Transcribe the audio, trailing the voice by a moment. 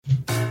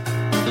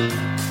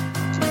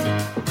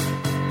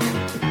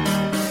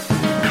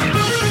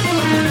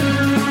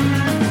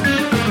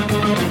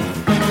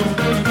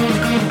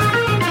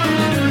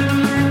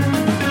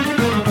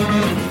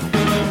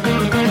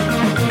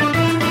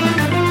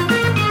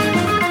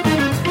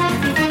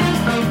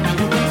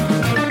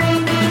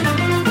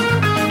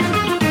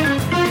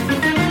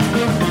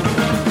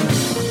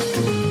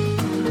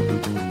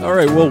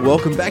right, well,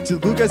 welcome back to the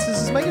Glue Guys.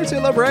 This is Mike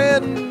Taylor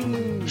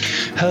Brian.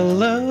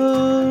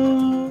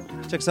 Hello.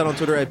 Check us out on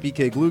Twitter at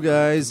BK Glue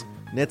Guys,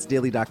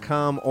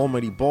 netsdaily.com,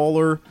 Almighty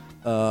Baller,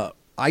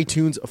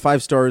 iTunes,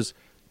 5 stars.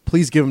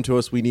 Please give them to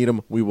us. We need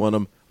them. We want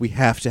them. We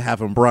have to have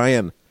them.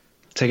 Brian.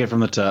 Take it from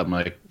the top,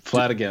 Mike.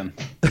 Flat again.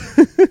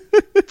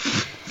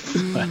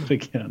 Flat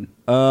again.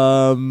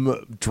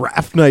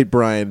 Draft night,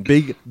 Brian.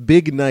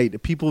 Big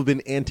night. People have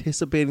been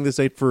anticipating this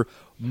night for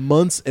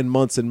months and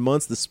months and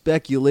months. The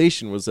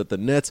speculation was that the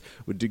Nets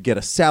would get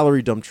a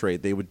salary dump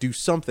trade. They would do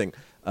something.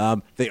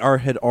 They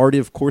had already,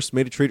 of course,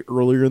 made a trade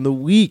earlier in the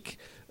week.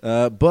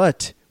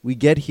 But we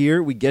get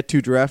here, we get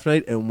to draft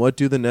night, and what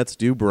do the Nets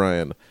do,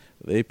 Brian?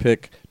 They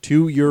pick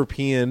 2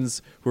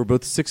 Europeans who are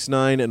both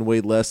 6'9" and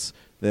weigh less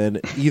than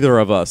either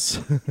of us.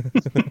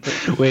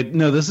 Wait,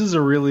 no, this is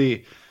a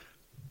really...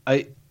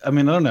 I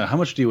mean, I don't know. How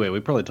much do you weigh? We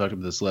probably talked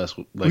about this last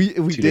we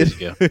 2 did. days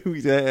ago.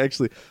 We did,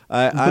 actually.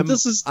 I'm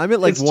at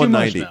like it's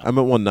 190. I'm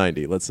at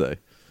 190, let's say.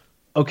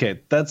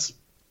 Okay, that's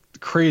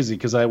crazy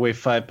because I weigh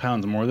 5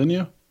 pounds more than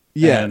you.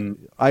 Yeah,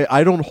 and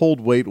I don't hold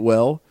weight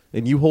well,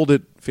 and you hold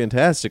it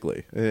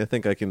fantastically. I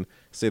think I can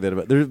say that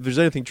about. If there's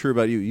anything true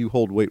about you, you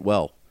hold weight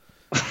well.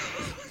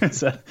 Is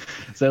that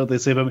what they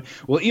say about me?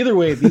 Well, either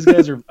way, these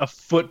guys are a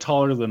foot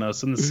taller than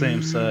us and the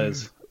same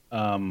size,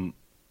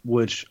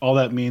 which all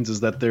that means is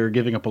that they're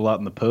giving up a lot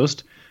in the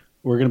post.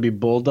 We're going to be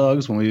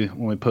bulldogs when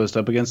we post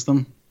up against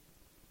them.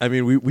 I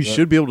mean, we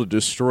should be able to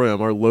destroy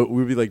them.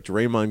 We'd be like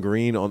Draymond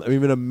Green on. I mean,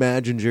 even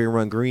imagine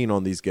Draymond Green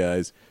on these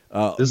guys.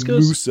 This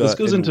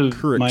goes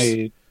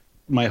into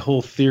my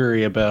whole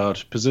theory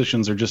about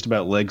positions are just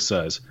about leg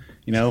size.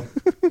 You know,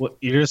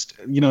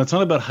 it's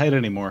not about height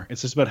anymore.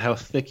 It's just about how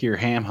thick your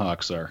ham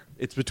hocks are.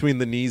 It's between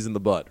the knees and the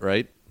butt,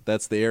 right?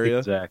 That's the area.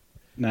 Exactly.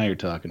 Now you're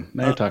talking.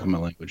 Now you're talking my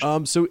language.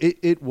 So it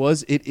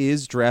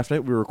is draft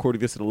night. We're recording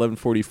this at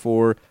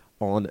 11:44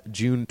 on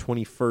June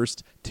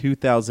 21st,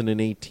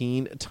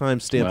 2018.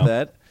 Timestamp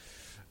that.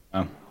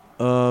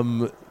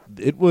 Wow.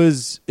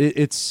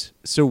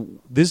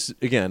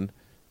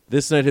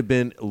 This night had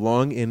been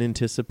long in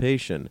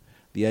anticipation.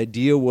 The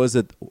idea was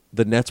that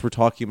the Nets were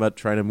talking about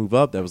trying to move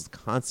up. That was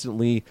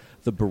constantly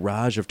the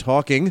barrage of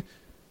talking.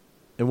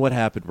 And what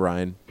happened,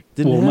 Brian?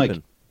 Didn't happen.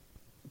 Mike,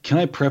 can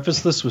I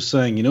preface this with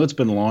saying, it's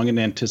been long in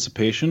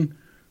anticipation?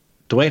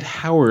 Dwight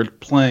Howard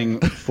playing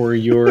for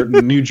your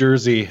New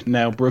Jersey,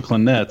 now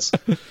Brooklyn Nets,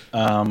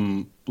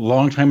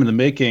 long time in the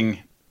making,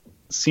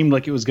 seemed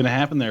like it was going to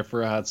happen there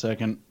for a hot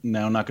second.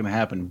 Now not going to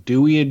happen.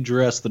 Do we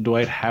address the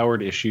Dwight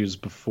Howard issues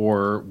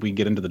before we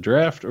get into the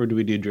draft, or do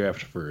we do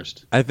draft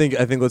first? I think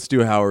let's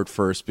do Howard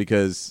first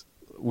because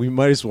we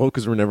might as well,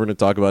 because we're never going to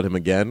talk about him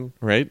again,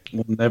 right?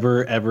 We'll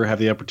never ever have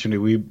the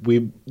opportunity.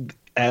 We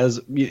as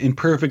in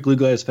perfect Glue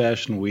Guys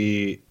fashion,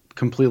 we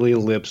completely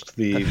ellipsed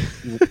the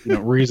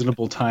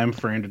reasonable time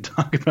frame to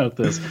talk about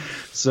this.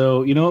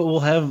 So we'll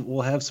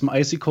have some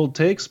icy cold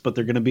takes, but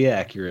they're going to be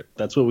accurate.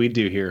 That's what we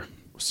do here.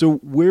 So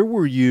where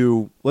were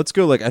you? Let's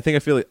go. I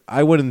feel like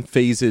I went in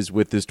phases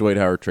with this Dwight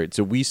Howard trade.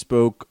 So we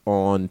spoke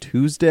on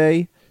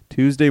Tuesday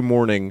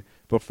morning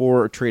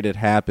before a trade had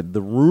happened.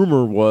 The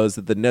rumor was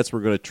that the Nets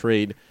were going to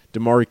trade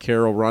DeMarre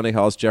Carroll, Rondae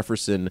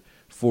Hollis-Jefferson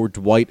for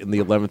Dwight in the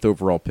 11th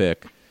overall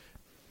pick.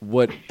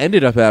 What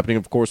ended up happening,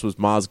 of course, was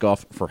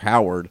Mozgov for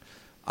Howard.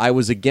 I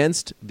was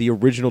against the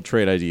original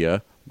trade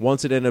idea.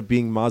 Once it ended up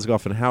being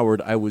Mozgov and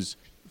Howard, I was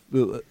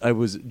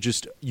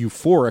just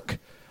euphoric.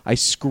 I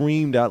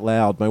screamed out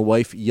loud. My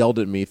wife yelled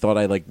at me, thought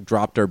I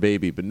dropped our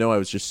baby, but no, I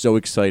was just so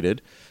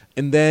excited.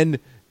 And then,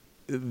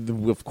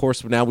 of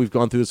course, now we've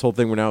gone through this whole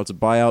thing where now it's a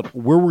buyout.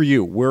 Where were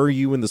you? Where are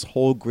you in this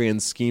whole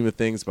grand scheme of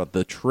things about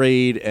the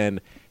trade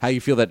and how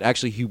you feel that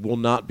actually he will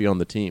not be on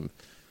the team?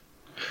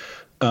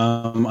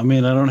 I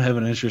mean, I don't have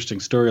an interesting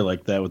story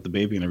like that with the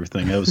baby and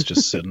everything. I was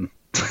just sitting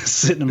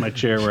in my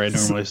chair where I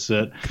normally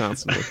sit.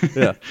 Constantly,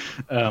 yeah.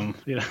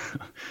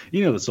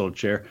 This old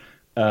chair.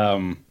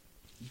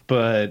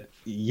 But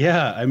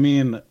yeah, I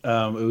mean,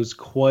 it was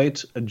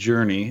quite a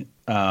journey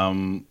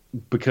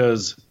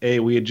because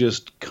we had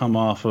just come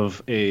off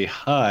of a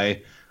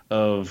high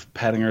of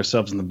patting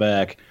ourselves in the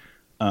back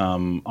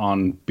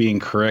on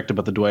being correct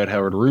about the Dwight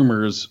Howard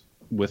rumors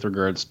with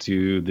regards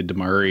to the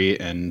DeMarre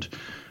and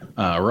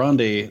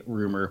Rondae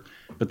rumor.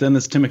 But then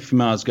this Timothy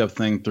Mozgov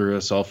thing threw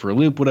us all for a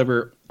loop,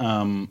 whatever.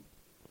 And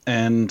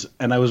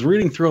I was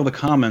reading through all the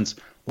comments,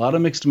 a lot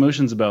of mixed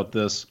emotions about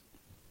this.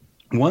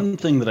 One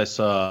thing that I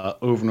saw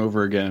over and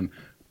over again,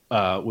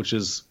 which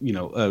is,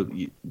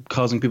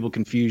 causing people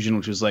confusion,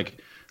 which is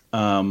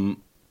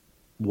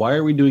why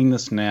are we doing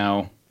this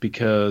now?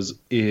 Because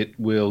it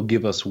will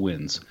give us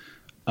wins.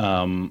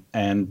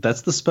 And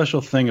that's the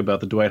special thing about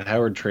the Dwight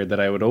Howard trade that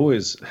I would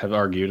always have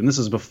argued, and this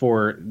is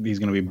before he's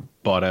going to be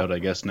bought out, I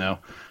guess now.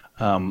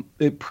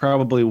 It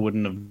probably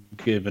wouldn't have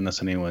given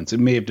us any wins. It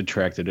may have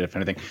detracted it, if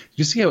anything. Did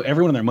you see how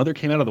everyone and their mother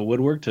came out of the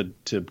woodwork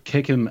to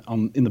kick him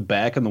in the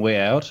back on the way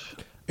out?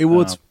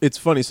 It's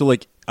funny. So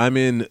I'm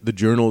in the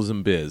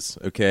journalism biz,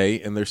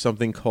 okay, and there's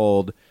something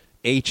called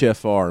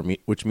HFR,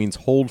 which means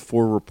hold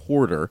for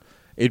reporter.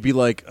 It'd be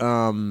like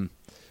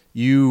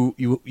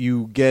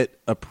you get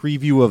a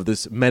preview of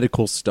this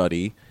medical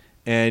study,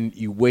 and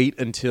you wait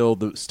until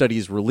the study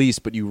is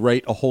released, but you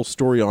write a whole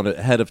story on it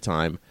ahead of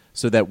time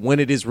so that when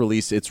it is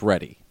released, it's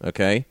ready.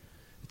 Okay,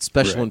 it's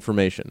special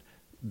information.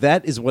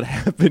 That is what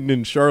happened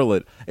in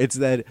Charlotte. It's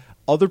that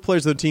other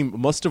players on the team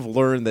must have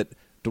learned that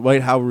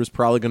Dwight Howard was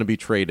probably going to be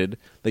traded.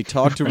 They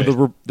talked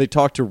to they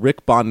talked to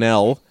Rick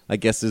Bonnell, I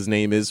guess his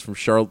name is, from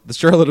the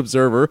Charlotte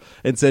Observer,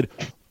 and said,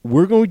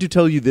 "We're going to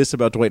tell you this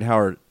about Dwight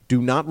Howard.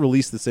 Do not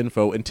release this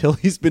info until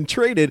he's been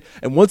traded.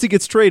 And once he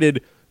gets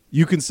traded,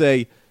 you can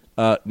say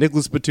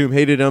Nicholas Batum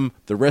hated him.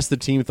 The rest of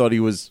the team thought he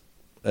was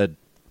a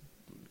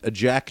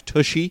Jack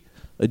Tushy."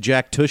 A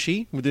Jack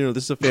Tushy. You know,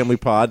 this is a family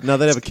pod. Now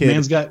that I have a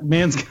kid,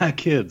 man's got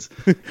kids.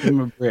 Give him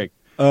a break.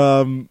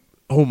 Oh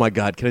my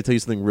God! Can I tell you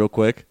something real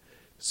quick?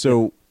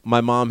 So my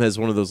mom has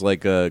one of those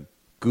like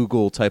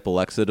Google type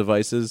Alexa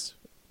devices.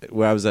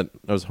 Where I was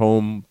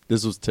home.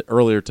 This was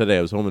earlier today.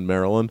 I was home in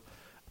Maryland,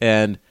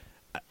 and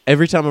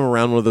every time I'm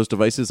around one of those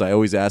devices, I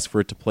always ask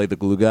for it to play the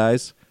Glue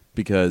Guys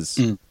because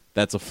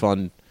that's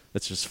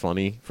just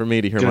funny for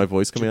me to hear my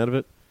voice coming out of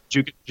it.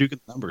 Juke the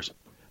numbers.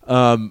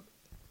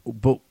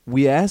 But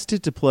we asked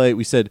it to play.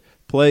 We said,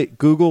 play the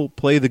Glue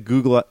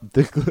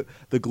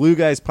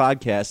Guys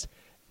podcast,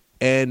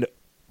 and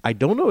I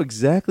don't know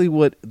exactly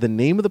what the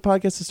name of the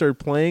podcast it started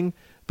playing,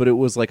 but it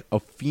was like a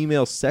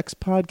female sex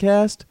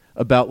podcast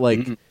about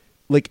and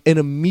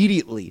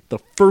immediately the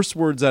first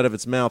words out of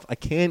its mouth I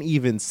can't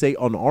even say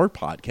on our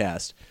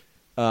podcast.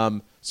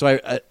 So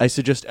I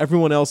suggest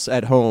everyone else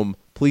at home,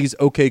 please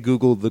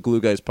Google the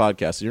Glue Guys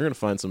podcast. You're going to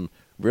find some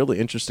really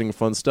interesting and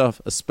fun stuff,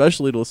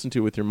 especially to listen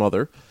to with your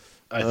mother.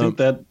 I think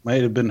that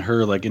might have been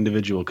her like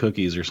individual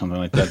cookies or something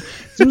like that.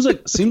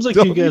 Seems like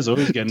you guys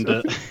always get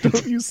into.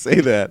 Don't you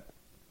say that?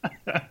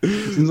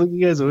 Seems like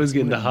you guys always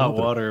get into hot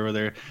water where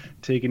they're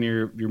taking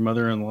your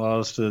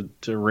mother-in-laws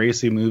to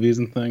racy movies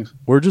and things.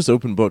 We're just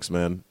open books,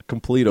 man.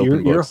 Complete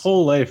open books. Your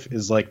whole life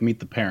is like Meet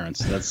the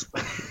Parents. That's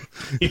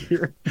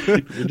you're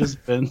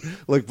just been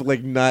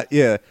like not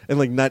and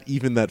like not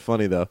even that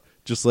funny though.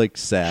 Just like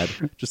sad,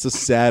 just a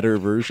sadder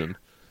version.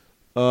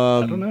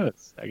 I don't know.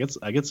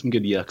 I get some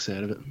good yucks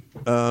out of it.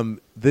 I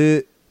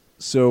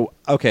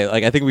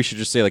think we should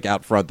just say like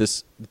out front,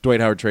 this Dwight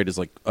Howard trade is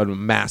like a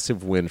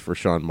massive win for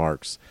Sean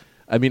Marks.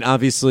 I mean,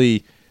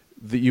 obviously,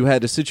 you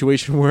had a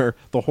situation where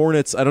the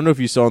Hornets. I don't know if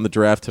you saw in the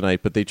draft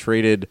tonight, but they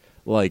traded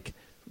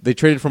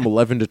from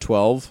 11 to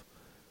 12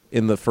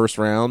 in the first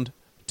round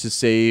to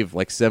save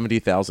like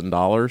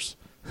 $70,000.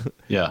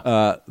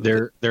 Yeah,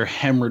 they're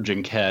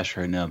hemorrhaging cash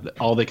right now.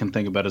 All they can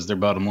think about is their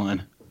bottom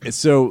line.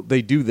 So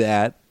they do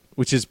that,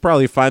 which is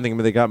probably a fine thing. I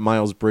mean, they got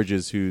Miles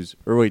Bridges,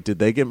 did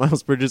they get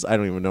Miles Bridges? I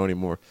don't even know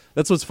anymore.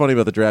 That's what's funny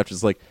about the draft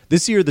is like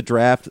this year, the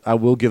draft, I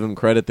will give them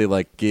credit. They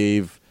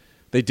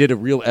did a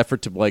real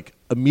effort to like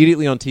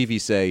immediately on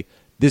TV say,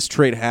 this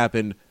trade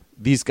happened.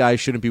 These guys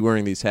shouldn't be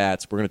wearing these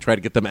hats. We're going to try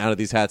to get them out of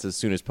these hats as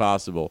soon as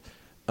possible.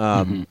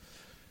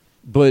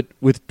 But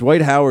with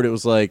Dwight Howard, it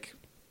was like,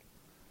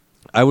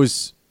 I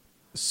was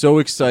so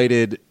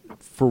excited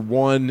for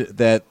one,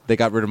 that they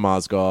got rid of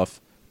Mozgov.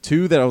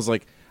 Two, that I was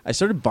like, I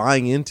started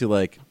buying into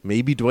like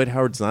maybe Dwight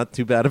Howard's not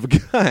too bad of a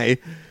guy.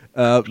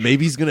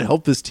 Maybe he's going to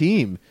help this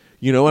team.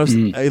 You know,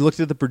 I looked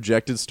at the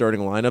projected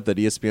starting lineup that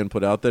ESPN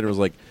put out there. It was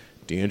like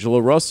D'Angelo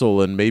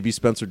Russell and maybe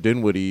Spencer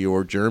Dinwiddie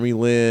or Jeremy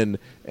Lin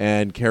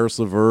and Karis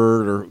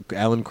LeVert or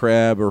Alan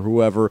Crabb or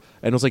whoever.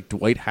 And it was like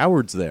Dwight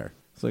Howard's there.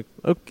 It's like,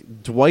 okay,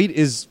 Dwight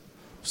is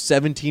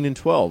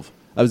 17-12.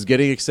 I was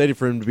getting excited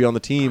for him to be on the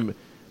team,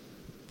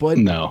 but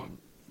no,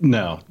 dude,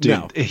 no.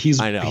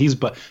 I know.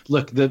 But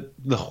look, the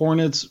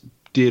Hornets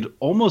did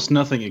almost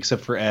nothing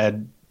except for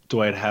add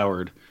Dwight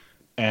Howard,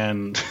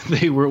 and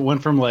they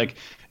went from like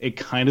a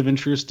kind of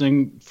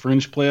interesting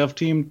fringe playoff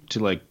team to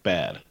like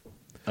bad.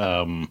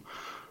 Well,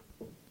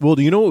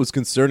 do you know what was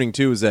concerning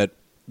too is that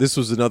this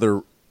was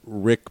another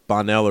Rich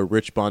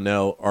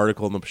Bonnell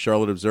article in the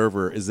Charlotte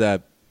Observer, is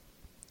that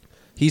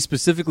he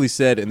specifically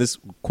said, and this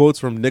quotes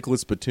from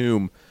Nicholas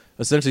Batum,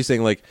 essentially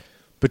saying like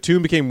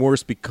Batum became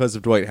worse because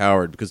of Dwight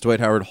Howard, because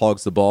Dwight Howard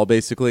hogs the ball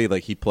basically,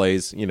 like he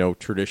plays,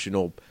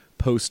 traditional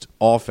post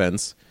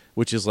offense,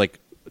 which is like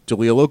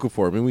Jahlil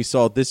Okafor. I mean, we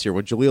saw it this year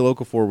when Jahlil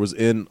Okafor was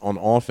in on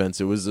offense.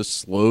 It was a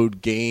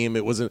slowed game.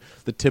 It wasn't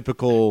the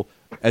typical,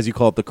 as you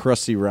call it, the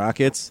crusty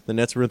Rockets. The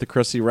Nets were at the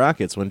crusty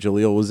Rockets when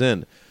Jahlil was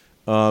in.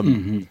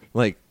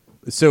 Like,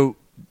 so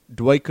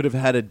Dwight could have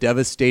had a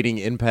devastating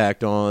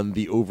impact on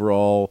the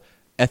overall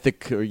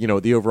ethic, or,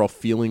 the overall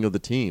feeling of the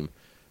team.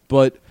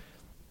 But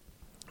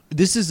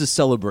this is a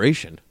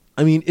celebration.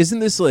 I mean, isn't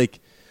this like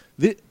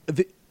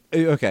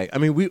okay, I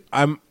mean,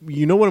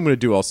 you know what I'm going to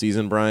do all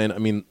season, Brian? I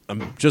mean,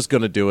 I'm just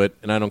going to do it,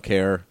 and I don't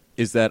care,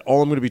 is that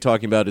all I'm going to be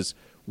talking about is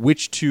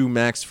which two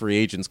max free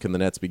agents can the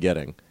Nets be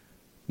getting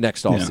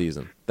next off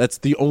season. That's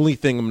the only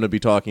thing I'm going to be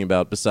talking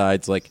about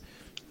besides, like,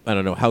 I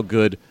don't know, how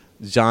good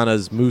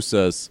Giannis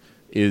Musas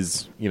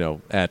is,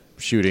 at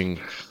shooting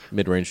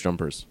mid-range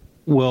jumpers.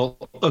 Well,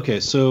 okay,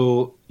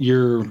 so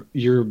you're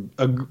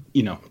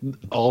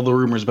all the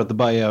rumors about the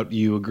buyout,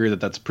 you agree that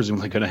that's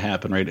presumably going to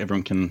happen, right?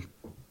 Everyone can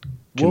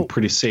can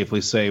pretty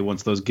safely say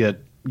once those get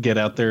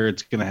out there,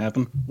 it's going to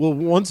happen. Well,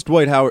 once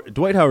Dwight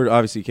Howard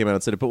obviously came out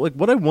and said it, but like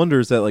what I wonder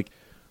is that like,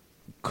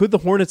 could the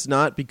Hornets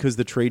not, because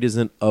the trade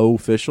isn't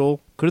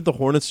official, could the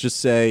Hornets just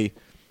say,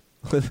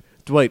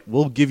 Dwight,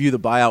 we'll give you the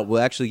buyout,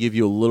 we'll actually give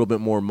you a little bit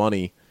more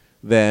money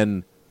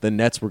than the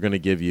Nets were going to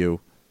give you?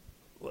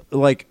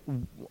 Like,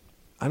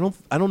 I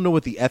don't know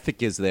what the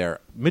ethic is there.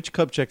 Mitch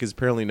Kupchak is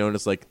apparently known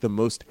as like the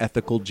most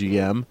ethical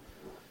GM.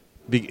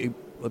 The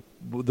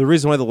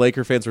reason why the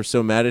Laker fans were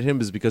so mad at him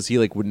is because he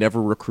like would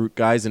never recruit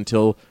guys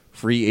until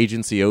free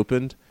agency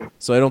opened.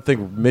 So I don't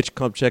think Mitch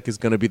Kupchak is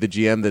going to be the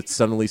GM that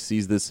suddenly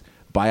sees this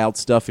buyout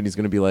stuff and he's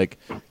going to be like,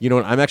 you know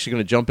what, I'm actually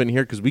going to jump in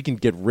here because we can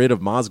get rid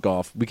of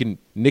Mozgov. We can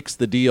nix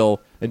the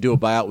deal and do a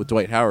buyout with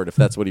Dwight Howard if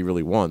that's what he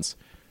really wants.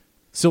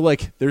 So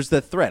like, there's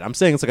that threat. I'm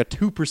saying it's like a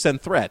 2%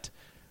 threat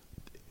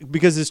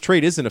because his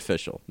trade isn't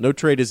official. No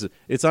trade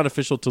it's not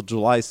official till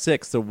July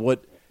 6th. So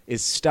what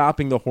is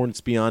stopping the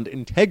Hornets beyond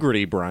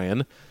integrity,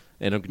 Brian?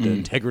 And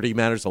integrity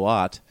matters a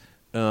lot.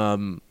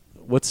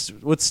 What's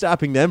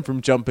stopping them from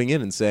jumping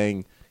in and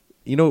saying,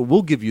 you know,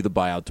 we'll give you the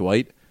buyout,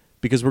 Dwight,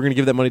 because we're going to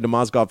give that money to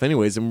Mozgov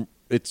anyways, and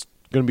it's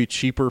going to be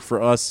cheaper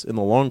for us in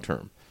the long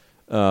term.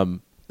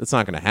 It's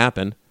not going to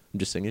happen. I'm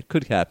just saying it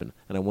could happen,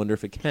 and I wonder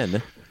if it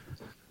can.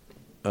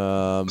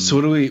 So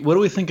what are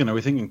we thinking? Are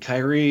we thinking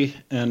Kyrie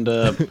and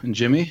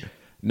Jimmy?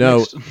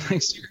 No.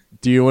 Next year.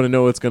 Do you want to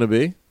know what it's going to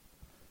be?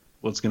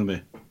 What's going to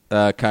be?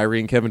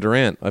 Kyrie and Kevin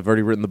Durant. I've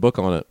already written the book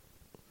on it.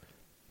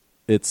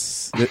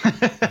 This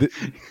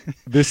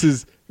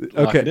is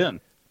okay. Lock it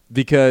in.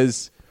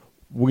 Because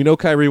we know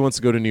Kyrie wants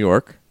to go to New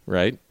York,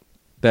 right?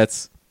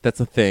 That's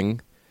a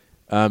thing.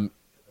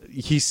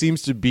 He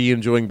seems to be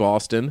enjoying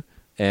Boston,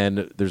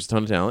 and there's a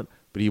ton of talent,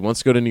 but he wants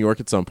to go to New York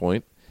at some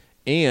point.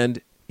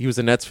 And he was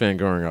a Nets fan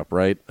growing up,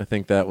 right? I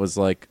think that was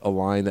like a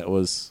line that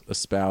was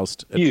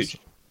espoused. Huge.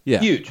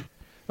 Huge.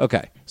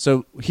 Okay,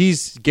 so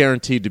he's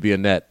guaranteed to be a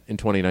Net in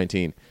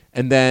 2019.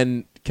 And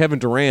then Kevin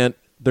Durant,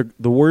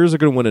 the Warriors are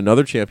going to win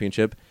another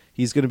championship.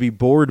 He's going to be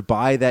bored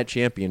by that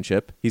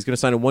championship. He's going to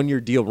sign a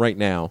 1-year deal right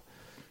now.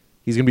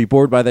 He's going to be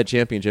bored by that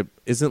championship.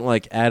 Isn't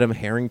like Adam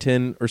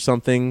Harrington or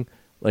something,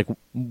 like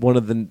one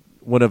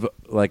of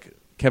like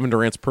Kevin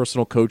Durant's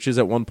personal coaches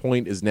at one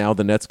point is now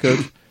the Nets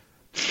coach?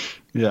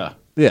 Yeah.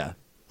 Yeah.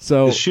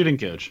 So the shooting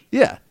coach.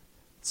 Yeah.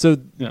 So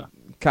yeah.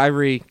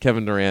 Kyrie,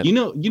 Kevin Durant. You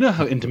know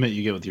how intimate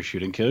you get with your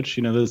shooting coach.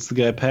 You know that's the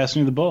guy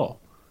passing you the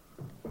ball.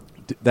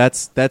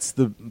 That's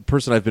the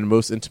person I've been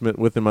most intimate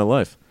with in my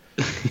life.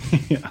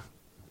 Yeah.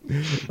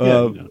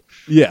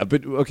 Yeah,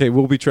 but okay,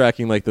 we'll be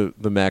tracking like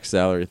the max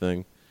salary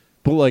thing.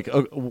 But like,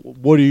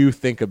 what do you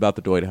think about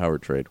the Dwight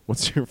Howard trade?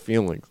 What's your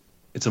feelings?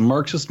 It's a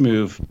Marxist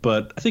move,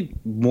 but I think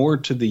more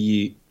to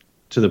the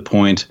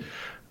point.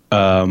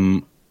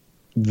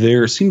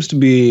 There seems to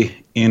be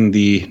in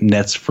the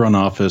Nets front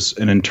office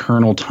an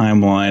internal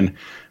timeline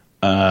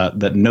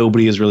that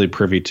nobody is really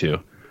privy to.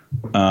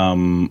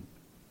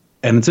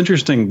 And it's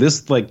interesting.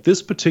 This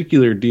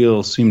particular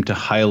deal seemed to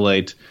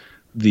highlight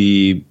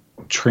the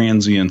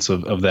transience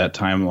of that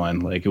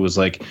timeline. Like it was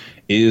like,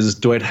 is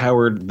Dwight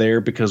Howard there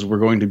because we're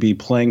going to be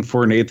playing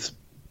for an 8th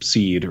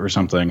seed or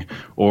something,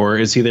 or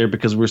is he there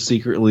because we're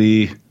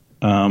secretly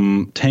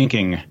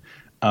tanking?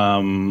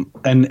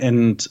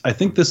 And I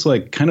think this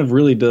like kind of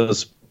really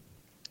does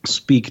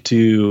speak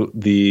to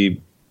the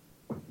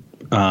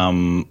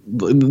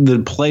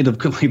plight of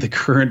the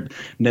current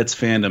Nets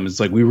fandom.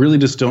 It's like we really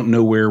just don't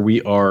know where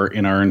we are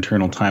in our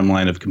internal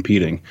timeline of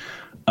competing.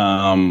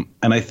 And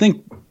I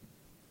think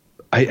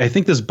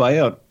this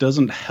buyout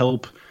doesn't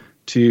help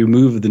to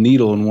move the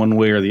needle in one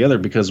way or the other,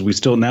 because we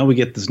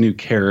get this new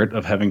carrot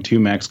of having 2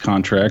 max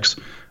contracts,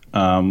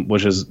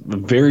 which is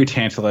very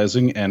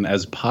tantalizing. And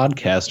as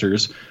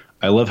podcasters,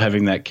 I love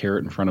having that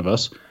carrot in front of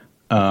us.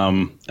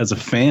 As a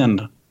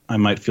fan, I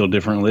might feel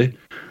differently,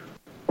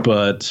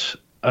 but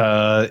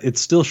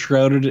it's still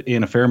shrouded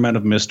in a fair amount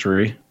of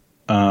mystery.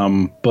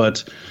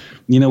 But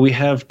we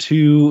have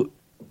 2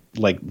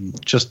 like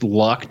just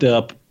locked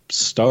up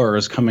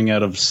stars coming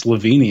out of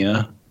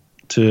Slovenia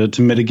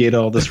to mitigate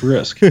all this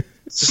risk.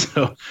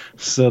 so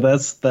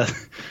that's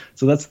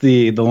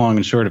the long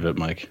and short of it,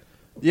 Mike.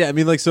 Yeah, I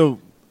mean, like, so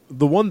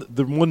the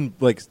one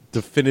like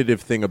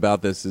definitive thing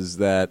about this is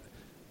that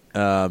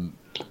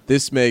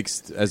this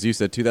makes, as you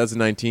said,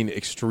 2019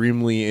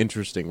 extremely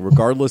interesting,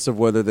 regardless of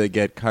whether they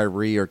get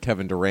Kyrie or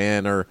Kevin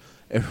Durant or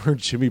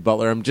Jimmy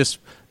Butler. I'm just,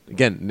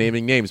 again,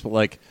 naming names, but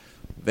like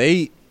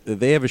they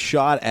have a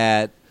shot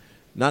at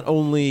not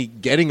only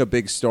getting a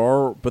big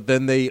star, but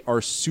then they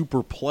are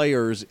super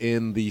players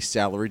in the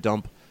salary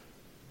dump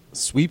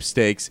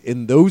sweepstakes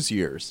in those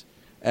years.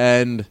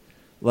 And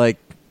like,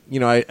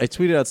 I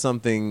tweeted out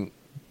something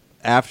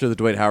after the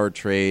Dwight Howard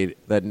trade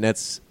that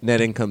net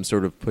income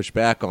sort of pushed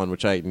back on,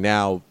 which I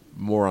now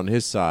more on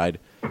his side,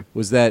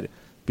 was that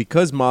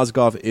because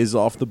Mozgov is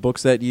off the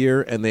books that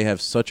year and they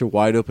have such a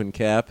wide open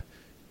cap,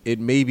 it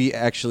maybe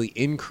actually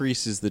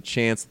increases the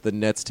chance that the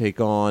Nets take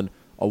on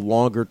a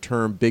longer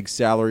term big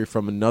salary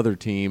from another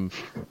team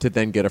to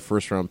then get a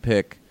first round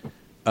pick.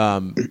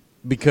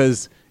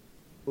 Because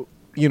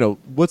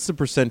what's the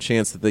percent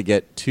chance that they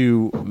get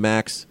 2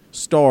 max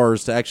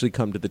stars to actually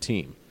come to the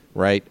team,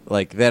 right?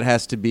 Like, that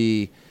has to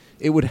be –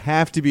 it would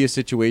have to be a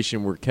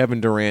situation where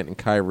Kevin Durant and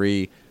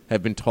Kyrie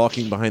have been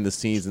talking behind the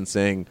scenes and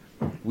saying,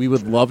 we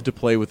would love to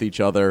play with each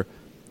other.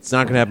 It's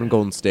not going to happen in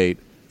Golden State.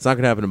 It's not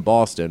going to happen in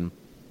Boston,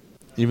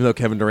 even though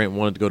Kevin Durant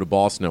wanted to go to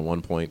Boston at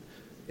one point.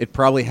 It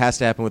probably has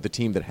to happen with a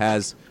team that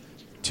has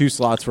 2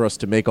 slots for us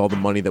to make all the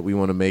money that we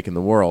want to make in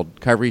the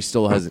world. Kyrie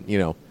still hasn't,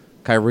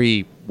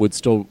 Kyrie would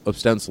still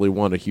ostensibly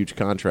want a huge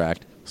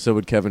contract. So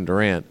would Kevin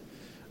Durant.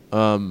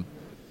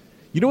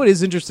 You know what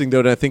is interesting, though,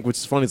 and I think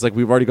what's funny is, like,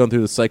 we've already gone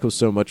through the cycle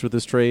so much with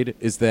this trade,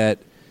 is that,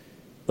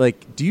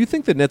 like, do you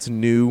think the Nets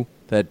knew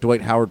that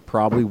Dwight Howard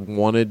probably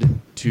wanted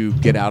to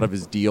get out of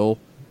his deal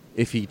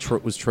if he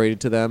was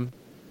traded to them?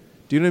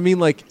 Do you know what I mean?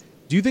 Like,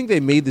 do you think they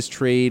made this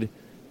trade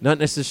not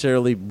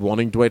necessarily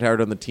wanting Dwight Howard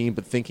on the team,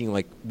 but thinking,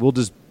 like, we'll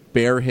just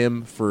bear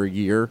him for a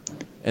year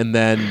and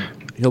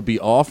then he'll be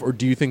off? Or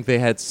do you think they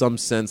had some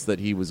sense that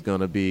he was going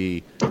to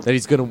be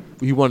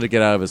he wanted to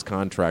get out of his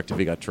contract if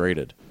he got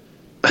traded?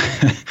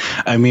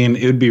 I mean,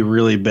 it would be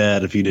really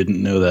bad if you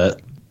didn't know that.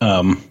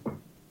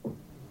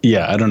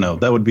 Yeah, I don't know.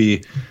 I would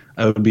be,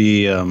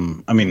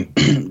 I mean,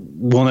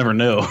 we'll never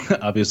know,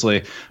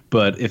 obviously,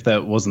 but if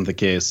that wasn't the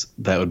case,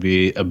 that would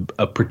be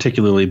a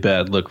particularly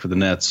bad look for the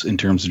Nets in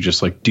terms of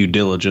just, like, due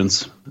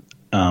diligence.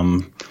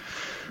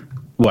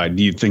 Why?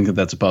 Do you think that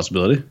that's a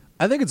possibility?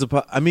 I think it's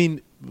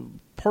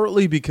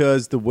partly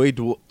because the way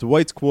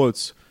Dwight's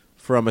quotes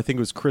from, I think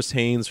it was Chris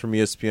Haynes from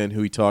ESPN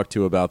who he talked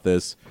to about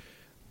this,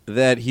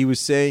 that he was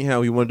saying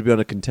how he wanted to be on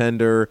a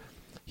contender.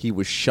 He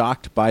was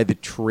shocked by the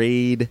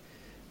trade,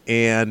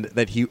 and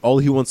that all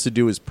he wants to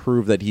do is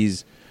prove that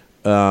he's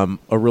a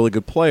really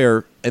good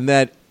player, and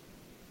that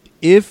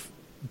if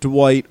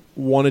Dwight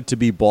wanted to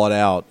be bought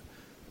out,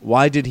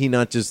 why did he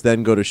not just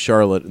then go to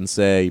Charlotte and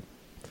say,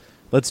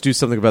 let's do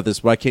something about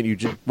this? Why don't you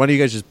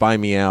guys just buy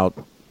me out,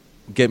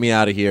 get me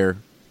out of here,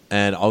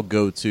 and I'll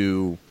go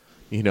to,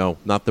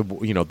 not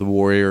the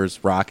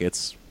Warriors,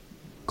 Rockets,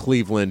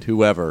 Cleveland,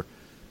 whoever.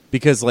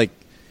 Because, like,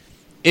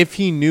 if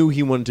he knew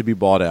he wanted to be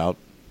bought out,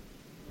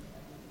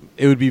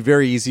 it would be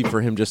very easy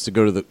for him just to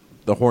go to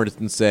the Hornets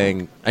and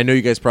saying, I know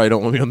you guys probably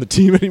don't want me on the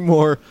team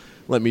anymore.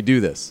 Let me do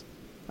this.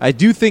 I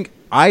think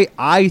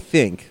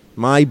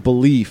my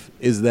belief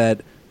is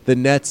that the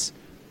Nets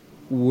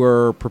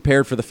were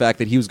prepared for the fact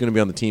that he was going to be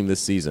on the team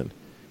this season.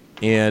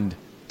 And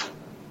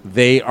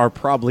they are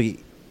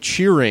probably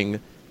cheering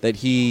that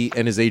he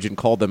and his agent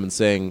called them and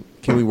saying,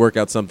 can we work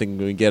out something?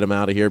 Can we get him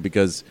out of here?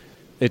 Because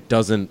he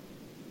doesn't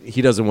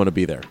want to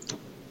be there.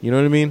 You know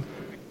what I mean?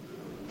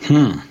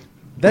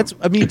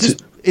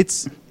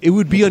 It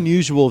would be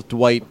unusual if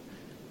Dwight,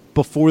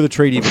 before the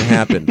trade even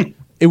happened,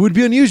 it would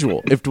be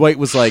unusual if Dwight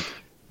was like,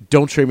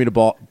 don't trade me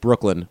to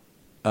Brooklyn.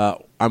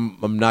 I'm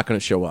not going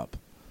to show up.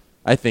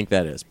 I think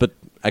that is, but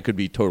I could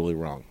be totally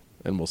wrong,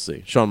 and we'll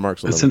see. Sean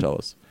Marks will never tell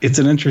us. It's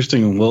an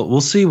interesting.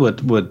 We'll see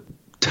what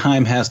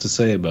time has to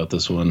say about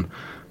this one,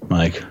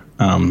 Mike.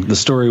 The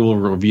story will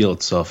reveal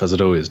itself as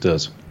it always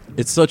does.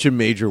 It's such a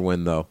major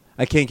win, though.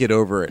 I can't get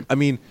over it. I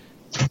mean,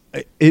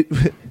 it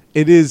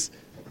is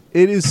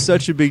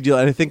such a big deal,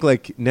 and I think,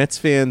 like, Nets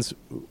fans,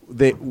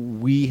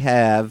 we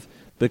have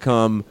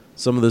become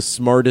some of the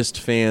smartest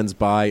fans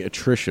by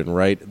attrition,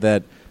 right?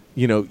 That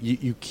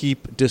you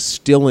keep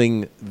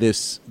distilling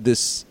this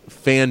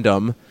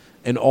fandom,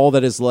 and all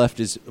that is left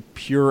is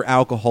pure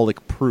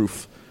alcoholic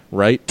proof,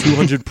 right?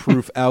 200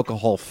 proof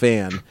alcohol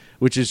fan,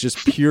 which is just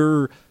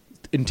pure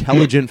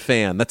intelligent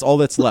fan. That's all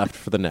that's left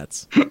for the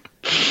Nets.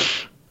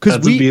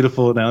 That's a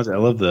beautiful analogy. I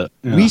love that.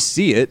 Yeah. We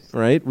see it,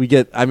 right?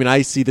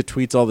 I see the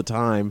tweets all the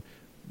time.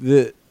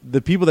 The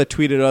people that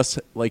tweeted us,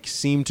 like,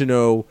 seem to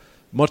know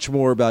much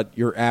more about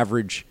your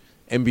average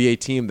NBA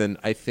team than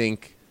I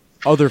think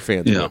other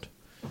fans would.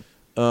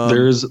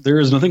 There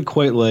is nothing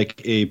quite like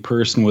a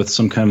person with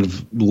some kind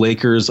of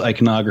Lakers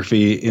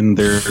iconography in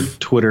their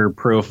Twitter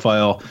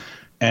profile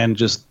and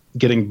just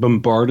getting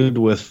bombarded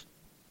with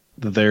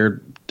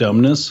their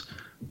dumbness.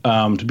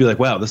 To be like,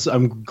 wow,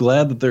 I'm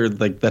glad that they're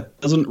like,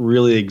 that doesn't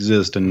really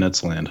exist in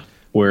Netsland,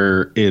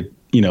 where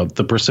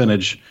the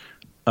percentage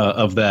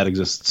of that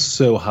exists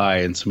so high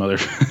in some other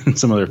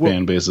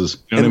fan bases.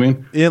 You know what I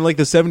mean? Yeah, like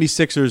the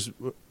 76ers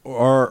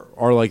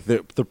are like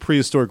the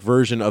prehistoric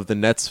version of the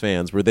Nets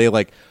fans, where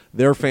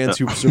they're fans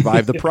who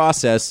survived the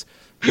process,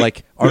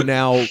 like, are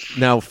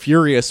now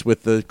furious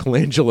with the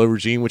Colangelo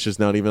regime, which is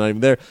not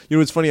even there.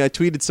 It's funny. I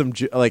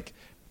tweeted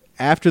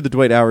after the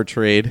Dwight Howard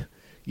trade.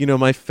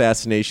 My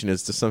fascination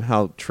is to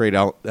somehow trade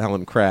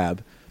Alan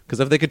Crabb, because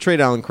if they could trade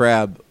Alan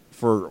Crabb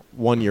for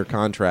 1-year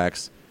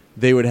contracts,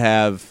 they would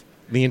have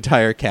the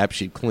entire cap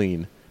sheet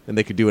clean, and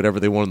they could do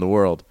whatever they want in the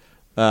world.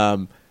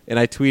 And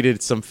I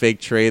tweeted some fake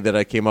trade that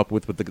I came up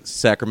with the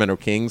Sacramento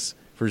Kings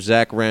for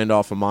Zach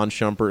Randolph and Mon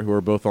Shumpert, who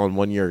are both on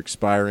 1-year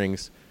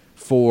expirings,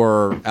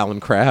 for Alan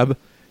Crabb.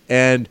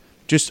 And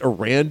just a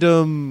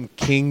random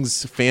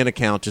Kings fan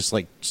account just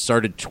like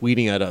started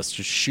tweeting at us,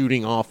 just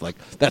shooting off like,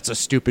 that's a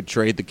stupid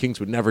trade. The Kings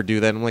would never do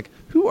that. And I'm like,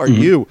 who are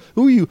you?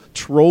 Who are you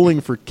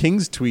trolling for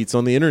Kings tweets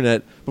on the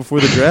internet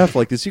before the draft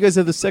like this? You guys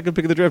have the second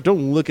pick of the draft.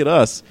 Don't look at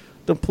us.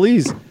 Don't,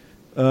 please.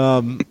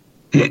 But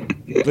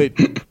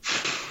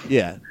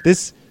yeah,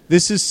 this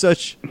is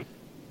such.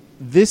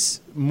 This,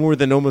 more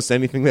than almost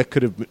anything that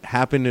could have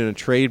happened in a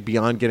trade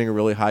beyond getting a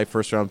really high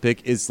first-round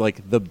pick, is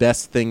like the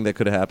best thing that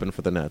could have happened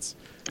for the Nets.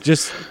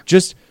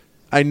 Just,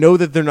 I know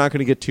that they're not going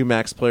to get 2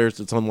 max players.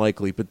 It's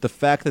unlikely. But the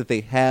fact that they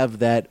have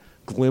that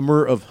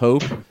glimmer of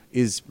hope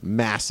is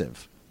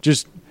massive.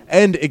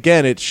 And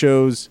again, it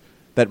shows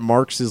that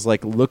Marks is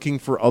like looking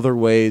for other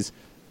ways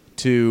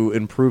to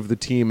improve the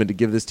team and to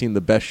give this team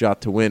the best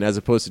shot to win, as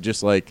opposed to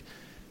just like,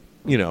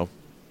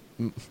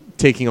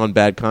 taking on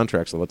bad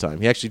contracts all the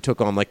time. He actually took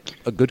on like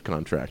a good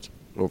contract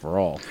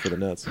overall for the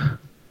Nets.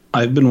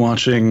 I've been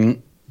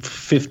watching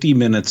 50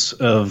 minutes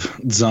of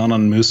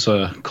Zanan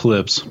Musa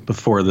clips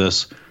before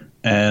this,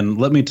 and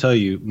let me tell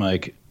you,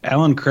 Mike,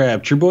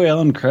 your boy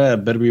Alan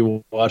Crabb better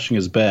be watching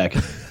his back,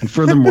 and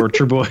furthermore,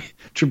 your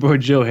boy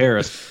Joe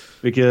Harris,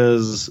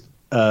 because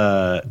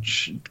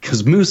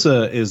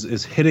Musa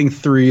is hitting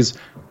threes,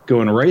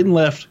 going right and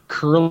left,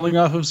 curling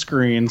off of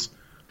screens,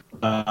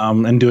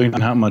 and doing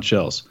not much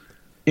else.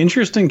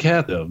 Interesting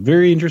cat, though.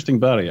 Very interesting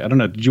body. I don't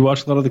know. Did you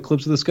watch a lot of the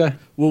clips of this guy?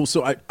 Well,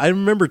 so I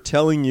remember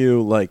telling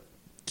you like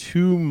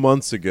 2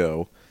 months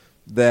ago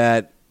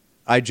that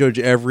I judge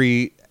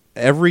every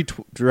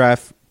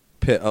draft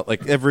pick,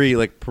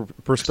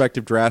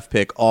 prospective draft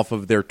pick off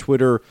of their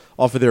Twitter,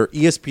 off of their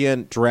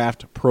ESPN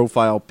draft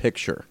profile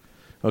picture.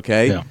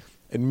 Okay? Yeah.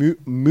 And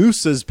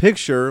Musa's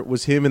picture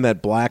was him in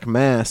that black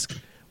mask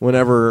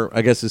whenever,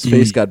 I guess, his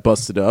face got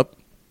busted up.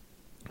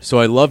 So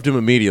I loved him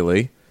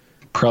immediately.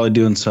 Probably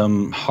doing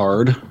some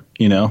hard,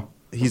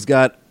 He's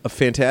got a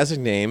fantastic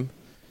name.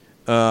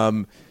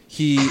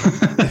 He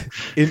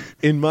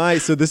in my,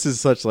 so this is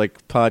such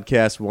like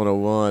podcast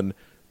 101.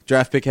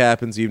 Draft pick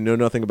happens, you know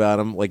nothing about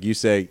him. Like you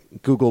say,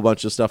 Google a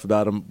bunch of stuff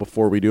about him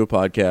before we do a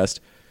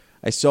podcast.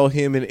 I saw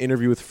him in an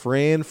interview with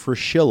Fran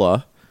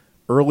Fraschilla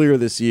earlier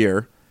this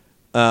year,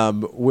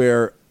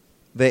 where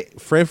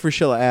Fran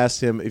Fraschilla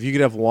asked him if you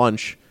could have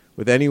lunch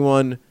with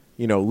anyone,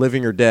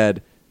 living or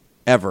dead,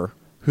 ever,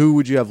 who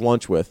would you have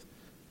lunch with?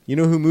 You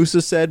know who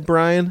Musa said,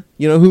 Brian?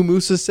 You know who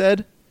Musa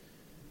said?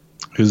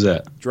 Who's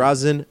that?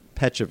 Drazen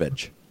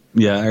Petrovic.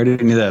 Yeah, I already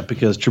knew that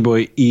because your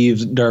boy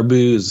Yves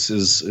Darbouze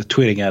is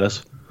tweeting at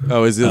us.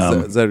 Oh, is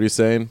that what you're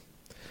saying?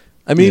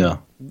 I mean,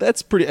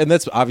 That's pretty, and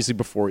that's obviously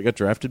before he got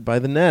drafted by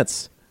the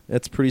Nets.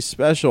 That's pretty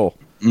special.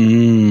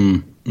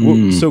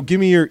 Well, so give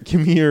me your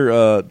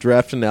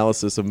draft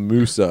analysis of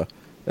Musa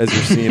as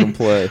you're seeing him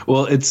play.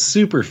 Well, it's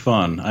super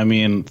fun. I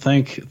mean,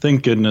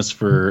 thank goodness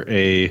for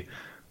a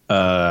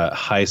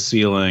high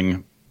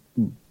ceiling,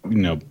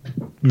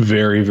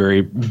 very,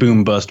 very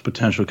boom bust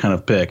potential kind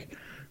of pick.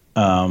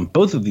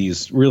 Both of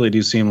these really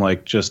do seem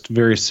like just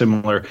very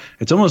similar.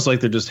 It's almost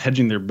like they're just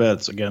hedging their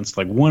bets against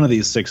like one of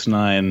these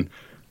 6'9",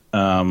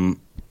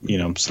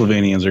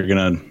 Slovenians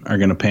are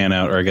gonna pan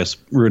out, or I guess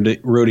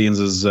Rhodians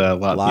is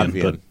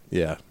Latvian. But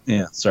yeah.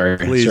 Sorry,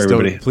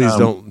 everybody.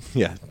 Don't.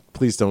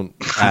 Please don't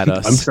add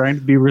us. I'm trying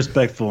to be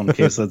respectful in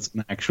case that's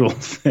an actual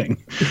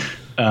thing.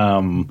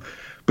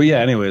 But yeah,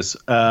 anyways,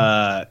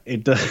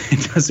 it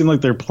does seem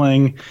like they're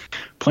playing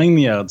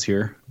the odds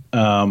here.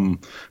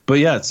 But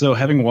yeah, so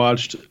having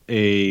watched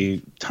a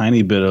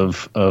tiny bit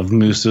of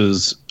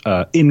Musa's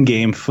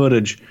in-game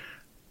footage,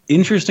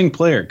 interesting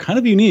player, kind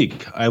of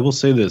unique. I will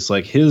say this: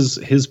 like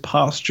his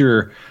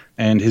posture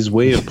and his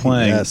way of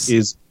playing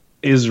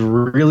is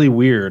really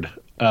weird.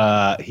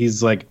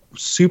 He's like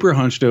super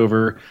hunched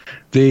over.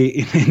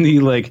 In the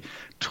like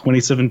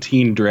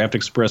 2017 Draft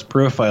Express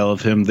profile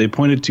of him, they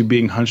pointed to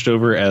being hunched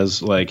over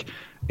as like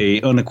a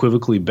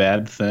unequivocally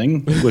bad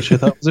thing, which I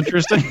thought was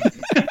interesting.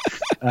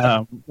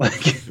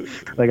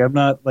 Like I'm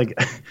not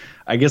like,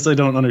 I guess I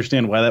don't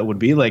understand why that would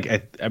be. Like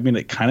I mean,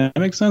 it kind of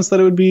makes sense that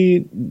it would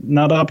be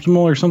not optimal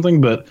or something,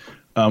 but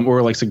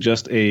or like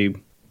suggest a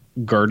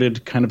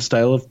guarded kind of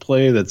style of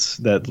play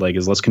that like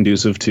is less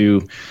conducive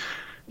to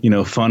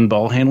fun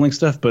ball handling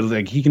stuff. But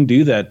like he can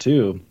do that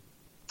too.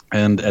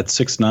 And at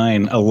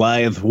 6'9", a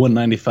lithe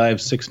 195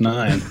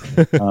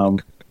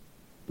 6'9",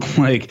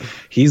 like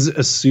he's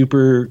a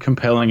super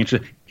compelling.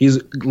 Let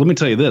me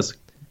tell you this: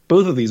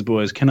 both of these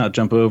boys cannot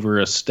jump over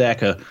a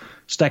stack of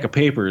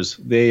papers.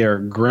 They are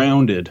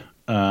grounded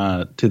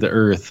to the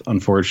earth,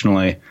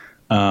 unfortunately.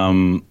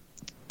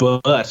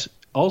 But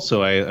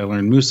also, I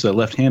learned Musa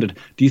left-handed.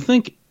 Do you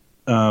think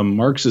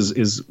Marks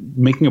is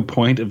making a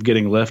point of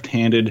getting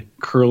left-handed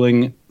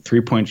curling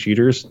three-point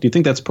shooters? Do you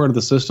think that's part of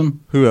the system?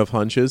 Who have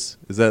hunches?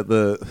 Is that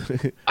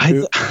the?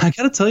 I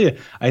gotta tell you,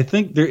 I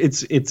think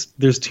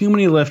there's too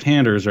many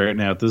left-handers right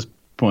now at this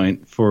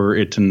point for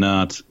it to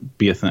not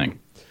be a thing.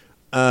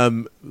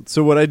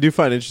 So what I do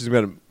find interesting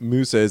about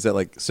Musa is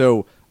that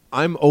so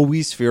I'm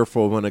always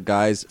fearful when a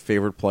guy's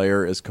favorite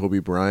player is Kobe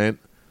Bryant,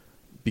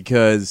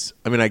 because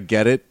I mean I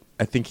get it.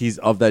 I think he's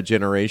of that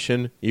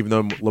generation, even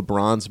though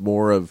LeBron's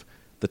more of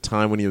the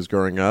time when he was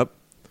growing up.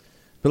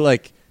 But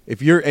like,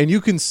 if you're, and you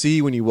can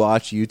see when you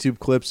watch YouTube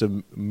clips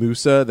of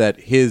Musa that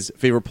his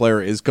favorite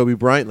player is Kobe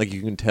Bryant. Like,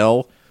 you can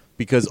tell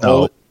because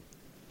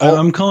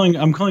I'm calling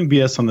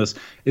BS on this.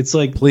 It's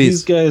like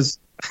these guys.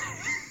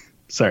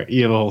 Sorry,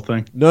 you have a whole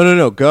thing.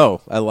 No,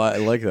 go. I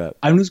like that.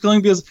 I'm just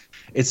calling because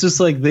it's just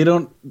like they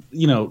don't,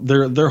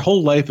 their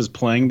whole life is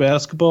playing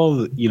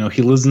basketball.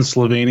 He lives in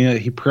Slovenia.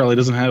 He probably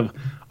doesn't have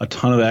a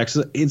ton of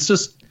access. It's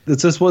just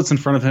what's in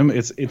front of him.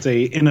 It's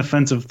a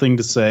inoffensive thing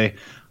to say.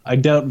 I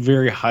doubt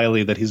very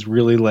highly that he's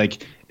really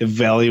like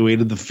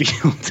evaluated the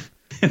field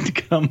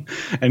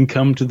and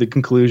come to the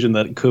conclusion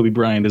that Kobe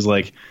Bryant is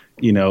like,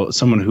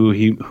 someone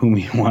whom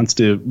he wants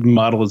to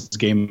model his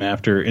game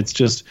after. It's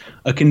just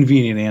a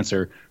convenient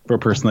answer for a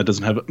person that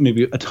doesn't have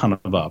maybe a ton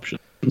of options.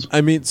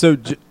 I mean, so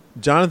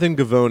Jonathan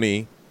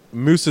Gavoni,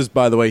 Musa's,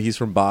 by the way, he's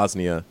from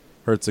Bosnia,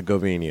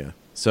 Herzegovina.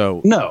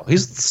 So no,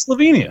 he's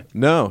Slovenia.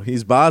 No,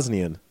 he's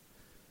Bosnian.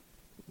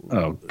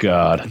 Oh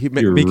God!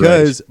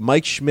 Because right.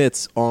 Mike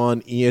Schmitz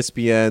on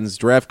ESPN's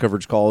draft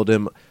coverage called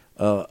him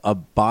a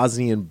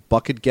Bosnian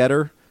bucket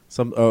getter,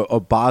 a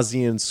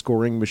Bosnian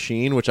scoring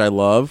machine, which I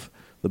love.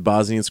 The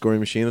Bosnian scoring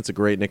machine. That's a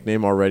great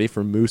nickname already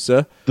for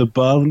Musa. The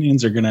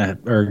Bosnians are gonna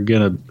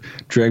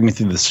drag me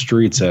through the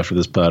streets after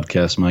this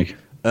podcast, Mike.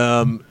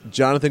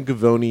 Jonathan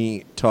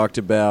Gavoni talked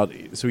about.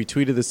 So he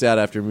tweeted this out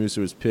after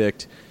Musa was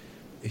picked.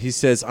 He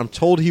says, "I'm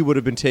told he would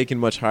have been taken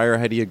much higher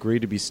had he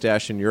agreed to be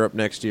stashed in Europe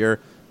next year.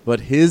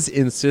 But his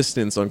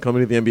insistence on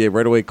coming to the NBA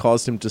right away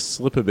caused him to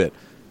slip a bit.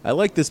 I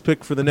like this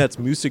pick for the Nets.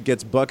 Musa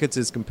gets buckets,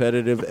 is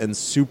competitive, and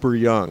super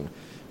young."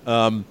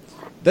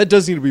 That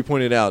does need to be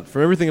pointed out.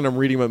 From everything that I'm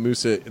reading about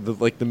Musa,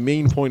 the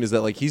main point is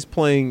that like he's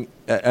playing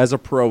as a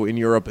pro in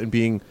Europe and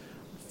being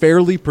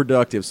fairly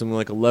productive, something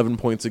like 11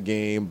 points a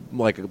game,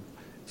 like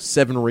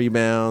 7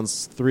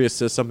 rebounds, 3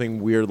 assists,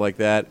 something weird like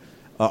that,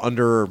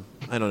 under,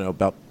 I don't know,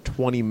 about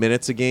 20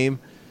 minutes a game.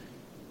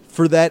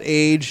 For that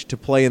age, to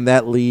play in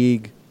that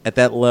league, at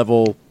that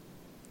level,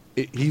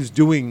 he's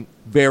doing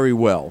very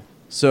well.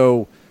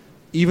 So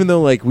even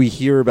though like we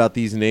hear about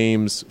these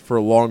names for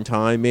a long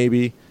time,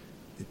 maybe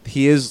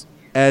he is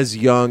as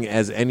young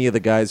as any of the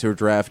guys who are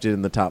drafted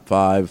in the top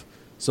 5.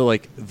 So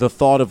like the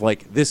thought of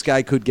like this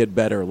guy could get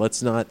better.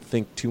 Let's not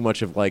think too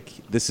much of like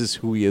this is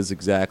who he is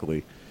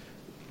exactly.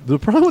 The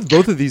problem with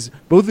both of these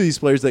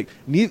players, like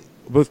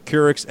both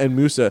Kurix and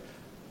Musa,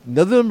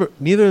 neither of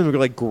them are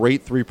like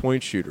great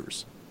 3-point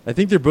shooters. I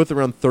think they're both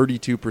around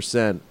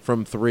 32%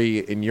 from 3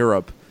 in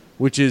Europe,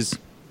 which is,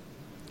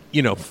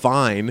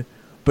 fine.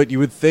 But you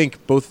would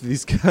think both of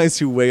these guys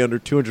who weigh under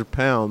 200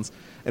 pounds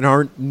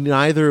and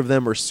neither of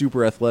them are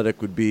super athletic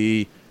would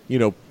be,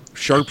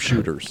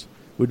 sharpshooters,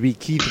 would be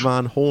Keith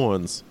Von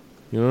Horns.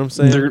 You know what I'm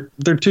saying?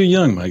 They're too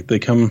young, Mike.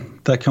 That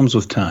comes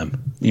with time.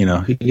 You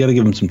got to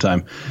give them some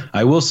time.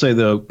 I will say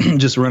though,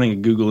 just running a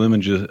Google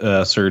image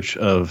search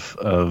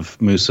of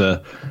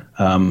Musa,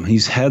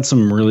 he's had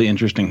some really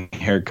interesting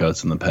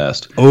haircuts in the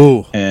past.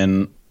 Oh,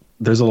 and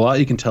there's a lot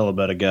you can tell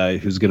about a guy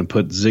who's going to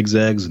put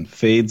zigzags and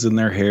fades in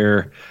their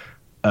hair.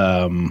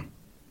 And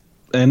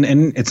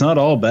it's not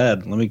all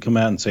bad. Let me come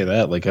out and say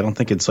that. Like, I don't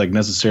think it's like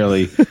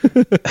necessarily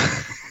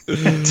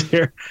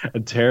a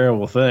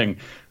terrible thing.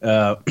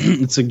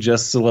 It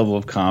suggests a level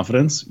of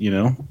confidence.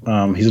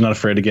 He's not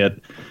afraid to get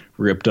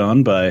ripped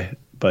on by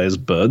his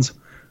buds.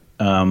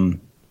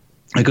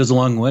 It goes a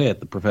long way at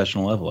the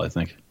professional level, I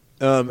think.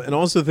 And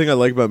also the thing I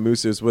like about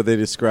Musa is what they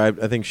described.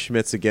 I think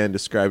Schmitz again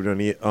described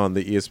it on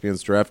the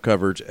ESPN's draft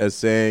coverage as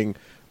saying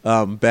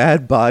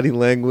bad body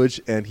language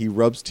and he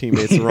rubs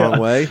teammates the wrong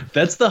way.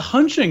 That's the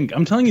hunching.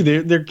 I'm telling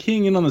you, they're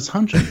keying in on this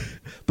hunching.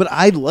 But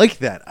I like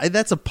that.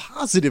 That's a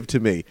positive to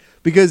me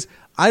because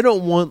I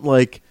don't want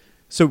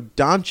so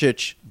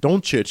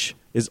Doncic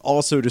is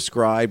also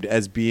described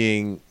as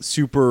being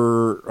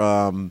super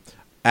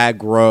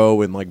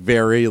aggro and like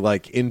very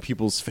like in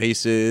people's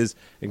faces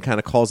and kind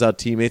of calls out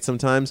teammates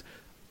sometimes.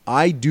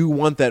 I do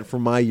want that for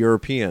my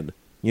European,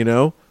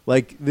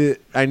 Like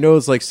I know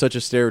it's like such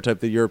a stereotype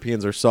that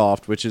Europeans are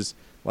soft, which is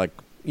like,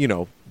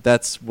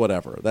 that's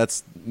whatever.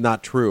 That's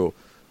not true.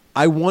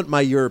 I want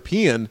my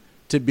European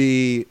to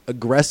be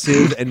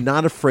aggressive and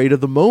not afraid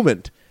of the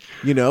moment,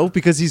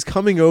 because he's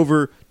coming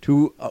over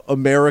to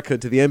America,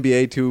 to the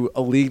NBA, to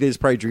a league that he's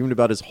probably dreamed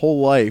about his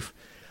whole life.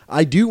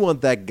 I do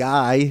want that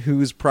guy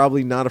who's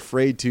probably not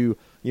afraid to,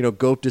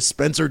 go up to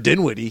Spencer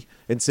Dinwiddie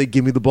and say,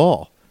 "Give me the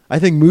ball." I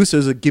think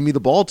Musa's a give me the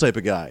ball type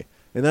of guy,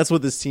 and that's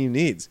what this team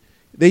needs.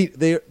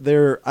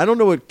 They're I don't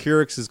know what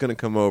Kurix is going to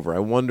come over. I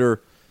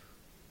wonder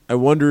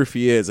if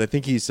he is. I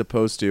think he's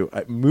supposed to.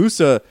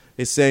 Musa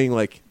is saying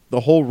like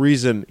the whole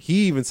reason,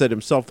 he even said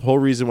himself, the whole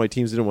reason why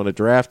teams didn't want to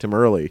draft him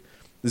early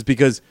is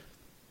because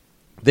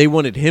they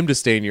wanted him to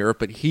stay in Europe,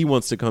 but he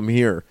wants to come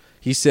here.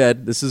 He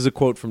said, this is a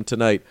quote from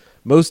tonight,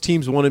 "Most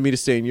teams wanted me to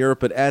stay in Europe,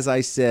 but as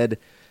I said,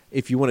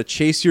 if you want to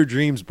chase your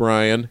dreams,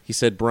 Brian," he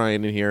said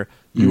Brian in here,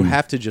 "you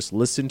have to just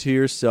listen to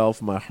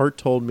yourself. My heart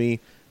told me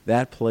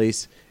that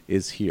place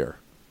is here."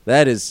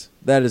 That is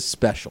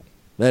special.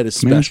 That is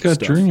special. Man's got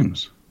stuff.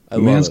 dreams. I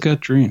The love man's it. got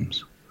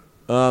dreams.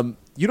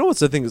 You know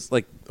what's I think is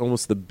like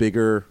almost the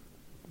bigger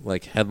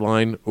like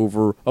headline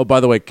over. Oh, by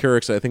the way,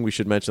 Keurig, I think we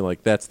should mention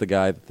like that's the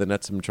guy that the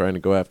Nets have been trying to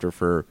go after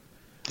for.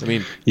 I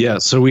mean, Yeah,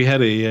 so we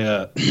had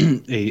a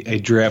a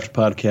draft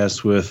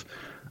podcast with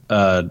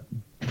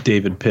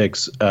David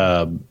Picks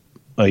a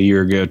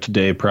year ago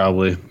today,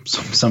 probably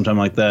sometime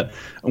like that.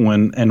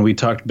 And we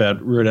talked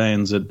about Rhode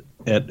Island's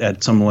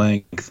at some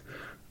length.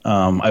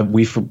 I'm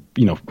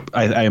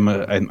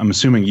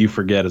assuming you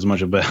forget as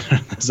much about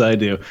it as I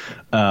do,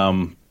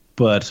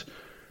 but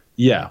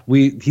yeah,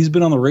 he's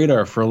been on the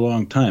radar for a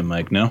long time,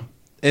 Mike. No,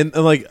 and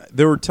like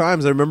there were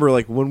times I remember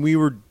like when we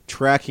were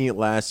tracking it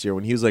last year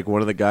when he was like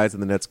one of the guys that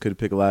the Nets could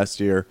pick last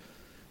year.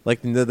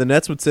 Like the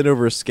Nets would send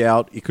over a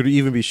scout. It could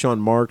even be Sean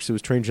Marks, who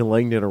was trained in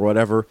Langdon or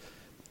whatever,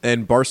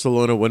 and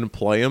Barcelona wouldn't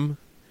play him.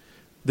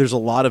 There's a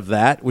lot of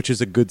that, which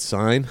is a good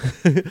sign,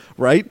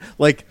 right?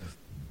 Like,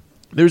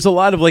 there's a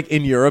lot of like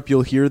in Europe,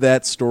 you'll hear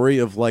that story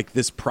of like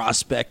this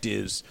prospect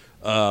is,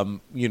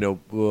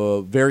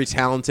 very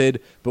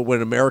talented, but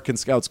when American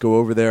scouts go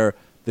over there,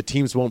 the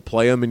teams won't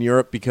play him in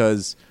Europe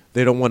because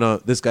they don't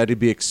want this guy to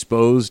be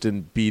exposed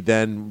and be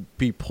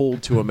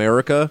pulled to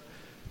America.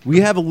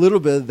 We have a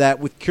little bit of that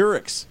with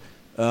Keurig.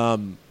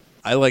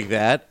 I like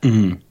that.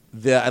 Mm-hmm.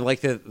 I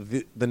like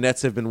that the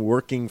Nets have been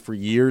working for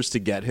years to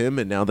get him,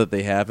 and now that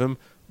they have him,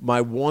 my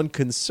one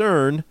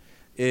concern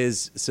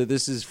is, so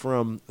this is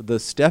from the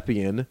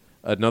Stepien,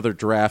 another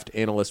draft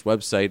analyst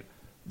website.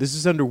 This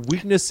is under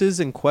weaknesses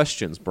and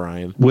questions,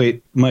 Brian.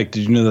 Wait, Mike,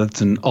 did you know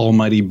that's an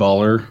Almighty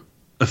Baller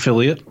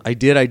affiliate? I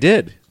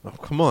did. Oh,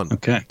 come on.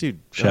 Okay. Dude,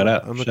 shout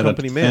out. I'm a Shout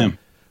company man.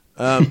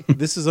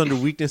 This is under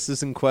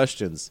weaknesses and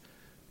questions.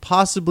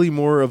 Possibly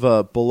more of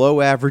a below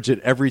average at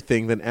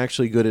everything than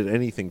actually good at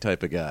anything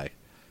type of guy.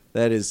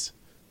 That is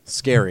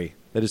scary.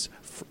 That is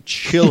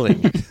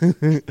chilling.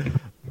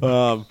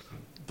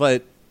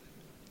 But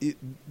I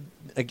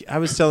think I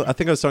was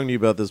talking to you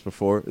about this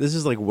before. This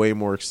is like way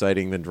more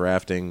exciting than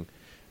drafting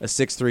a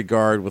 6'3"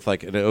 guard with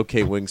like an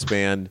okay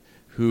wingspan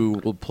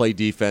who will play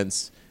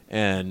defense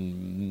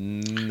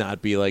and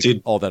not be like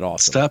all that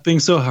awesome. Stop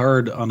being so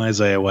hard on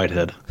Isaiah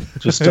Whitehead.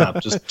 Just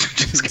stop.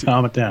 just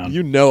calm it down.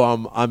 You know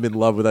I'm in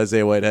love with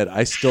Isaiah Whitehead.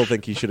 I still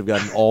think he should have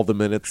gotten all the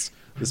minutes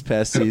this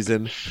past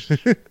season.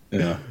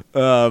 Yeah.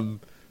 So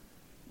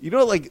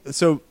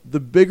the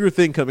bigger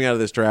thing coming out of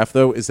this draft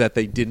though is that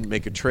they didn't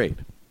make a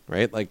trade,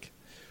 right? Like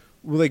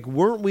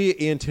weren't we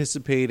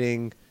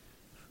anticipating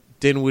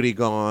Dinwiddie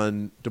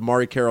gone,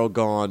 DeMar Carroll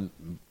gone,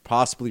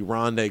 possibly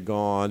Rondé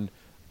gone?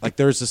 Like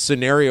there's a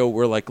scenario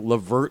where like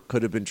LeVert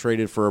could have been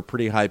traded for a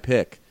pretty high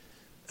pick.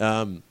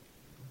 What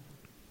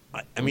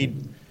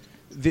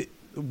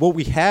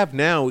we have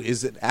now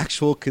is an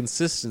actual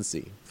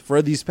consistency.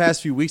 For these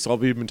past few weeks, all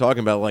we've been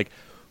talking about like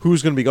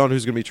who's going to be gone,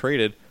 who's going to be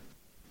traded.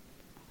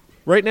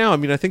 Right now,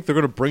 I think they're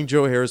going to bring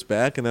Joe Harris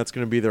back, and that's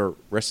going to be their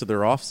rest of their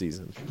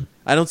offseason.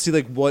 I don't see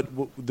like what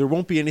there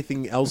won't be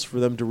anything else for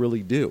them to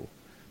really do.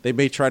 They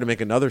may try to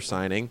make another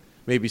signing,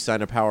 maybe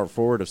sign a power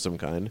forward of some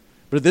kind.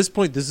 But at this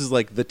point, this is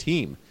like the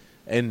team.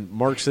 And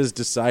Marks has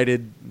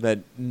decided that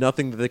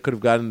nothing that they could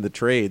have gotten in the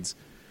trades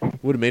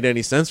would have made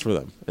any sense for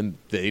them. And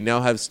they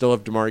now still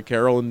have DeMar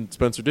Carroll and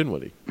Spencer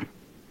Dinwiddie.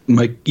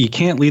 Mike, you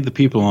can't lead the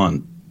people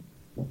on.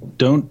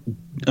 Give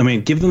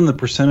them the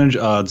percentage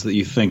odds that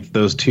you think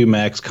those two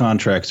max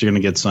contracts are going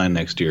to get signed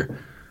next year.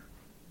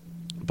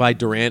 By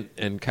Durant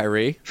and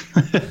Kyrie?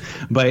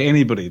 By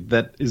anybody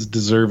that is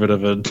deserving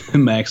of a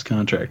max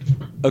contract.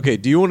 Okay,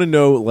 do you want to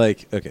know,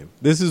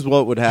 this is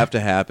what would have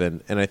to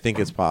happen, and I think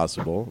it's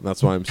possible.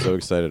 That's why I'm so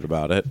excited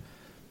about it.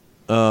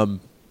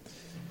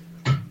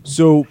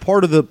 So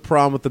part of the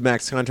problem with the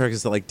max contract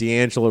is that,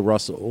 D'Angelo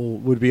Russell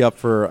would be up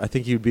for, I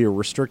think he would be a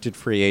restricted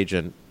free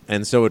agent,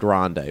 and so would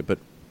Rondé. But,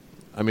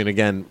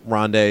 again,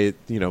 Rondé,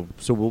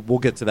 so we'll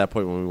get to that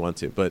point when we want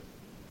to, but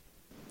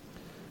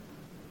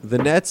the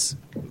Nets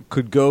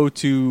could go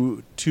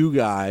to two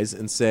guys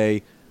and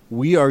say,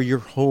 we are your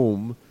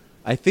home.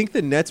 I think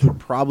the Nets would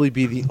probably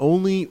be the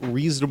only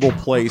reasonable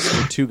place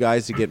for two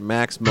guys to get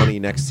max money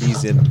next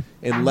season,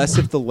 unless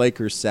if the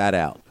Lakers sat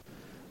out.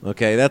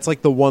 Okay, that's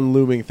like the one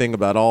looming thing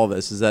about all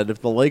this, is that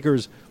if the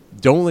Lakers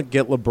don't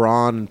get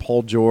LeBron and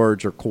Paul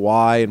George, or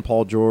Kawhi and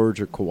Paul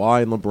George, or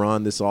Kawhi and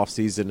LeBron this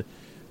offseason,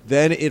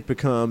 then it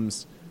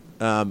becomes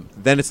then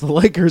it's the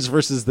Lakers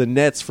versus the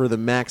Nets for the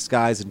max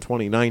guys in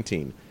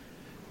 2019.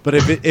 But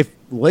if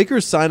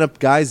Lakers sign up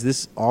guys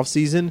this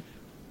offseason,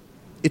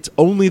 it's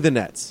only the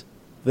Nets.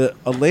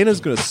 Atlanta's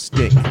going to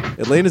stink.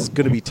 Atlanta's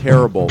going to be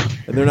terrible,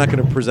 and they're not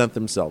going to present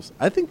themselves.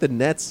 I think the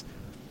Nets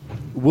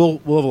we'll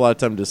have a lot of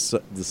time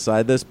to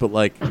decide this,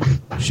 but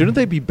shouldn't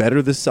they be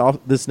better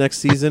this next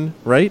season,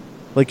 right?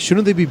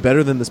 Shouldn't they be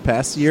better than this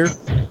past year?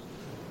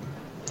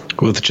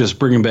 With just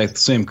bringing back the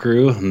same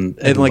crew and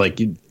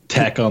you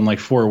tack on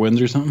 4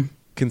 wins or something?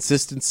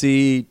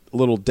 Consistency, a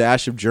little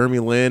dash of Jeremy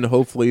Lin,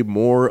 hopefully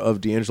more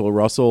of D'Angelo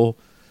Russell.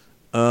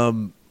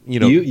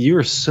 You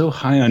were so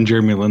high on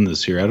Jeremy Lin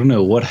this year. I don't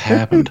know what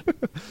happened.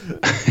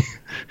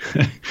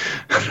 I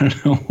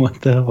don't know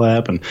what the hell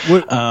happened.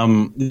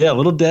 Yeah, a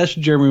little dash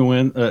of Jeremy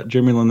Lin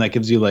that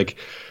gives you like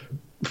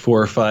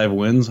 4 or 5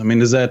 wins. I mean,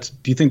 do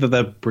you think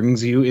that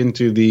brings you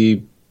into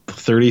the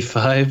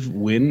 35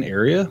 win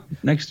area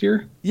next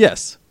year?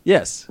 Yes.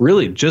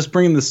 Really? Just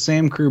bringing the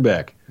same crew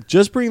back?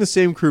 Just bringing the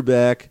same crew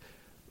back.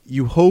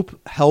 You hope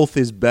health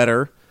is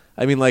better.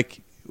 I mean,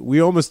 like,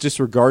 we almost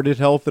disregarded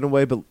health in a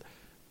way, but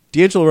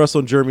D'Angelo Russell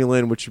and Jeremy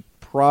Lin, which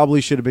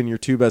probably should have been your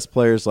 2 best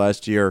players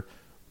last year,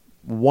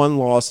 one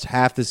lost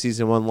half the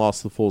season, one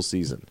lost the full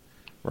season,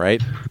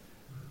 right?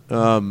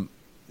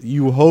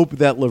 You hope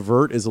that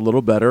LeVert is a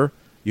little better.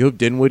 You hope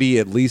Dinwiddie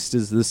at least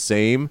is the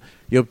same.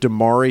 You hope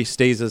DeMare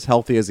stays as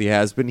healthy as he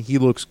has been. He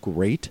looks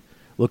great,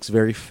 looks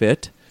very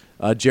fit.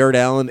 Jared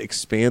Allen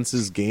expands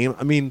his game.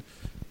 I mean,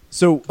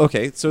 so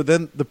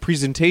then the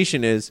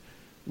presentation is,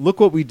 look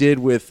what we did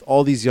with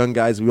all these young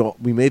guys.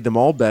 We made them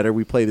all better.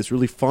 We play this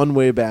really fun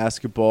way of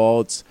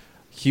basketball. It's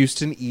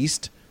Houston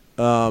East.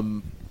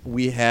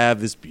 We have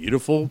this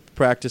beautiful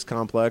practice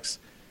complex.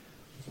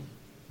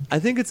 I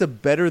think it's a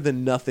better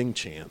than nothing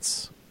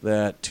chance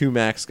that 2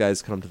 max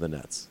guys come to the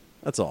Nets.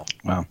 That's all.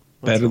 Wow.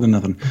 Better than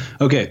nothing.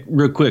 Okay,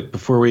 real quick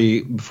before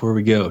we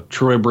go,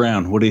 Troy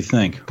Brown, what do you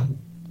think?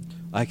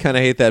 I kind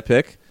of hate that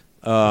pick.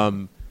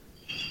 I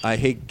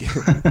hate.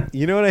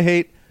 You know what I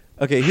hate?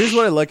 Okay, here's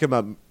what I like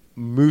about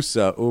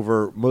Musa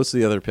over most of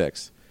the other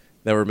picks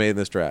that were made in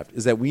this draft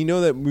is that we know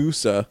that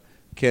Musa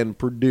can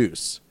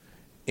produce,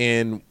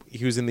 and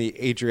he was in the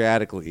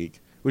Adriatic League,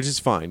 which is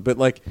fine. But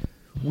like,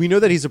 we know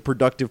that he's a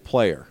productive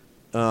player.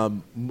 A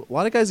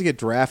lot of guys that get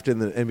drafted in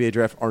the NBA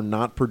draft are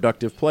not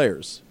productive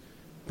players.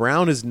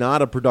 Brown is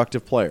not a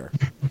productive player.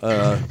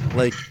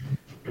 Like,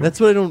 that's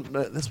what I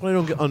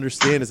don't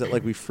understand is that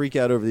like we freak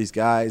out over these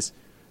guys,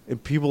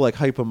 and people like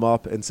hype them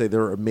up and say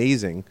they're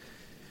amazing,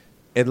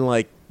 and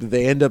like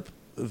they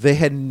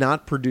had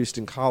not produced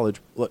in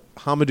college. Look,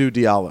 Hamidou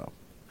Diallo.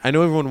 I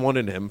know everyone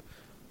wanted him,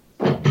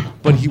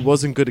 but he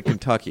wasn't good at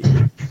Kentucky.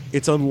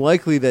 It's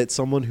unlikely that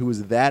someone who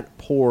was that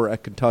poor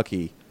at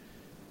Kentucky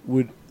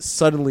would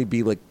suddenly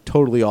be like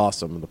totally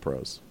awesome in the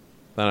pros.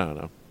 I don't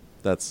know.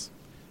 That's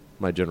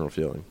my general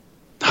feeling.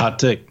 Hot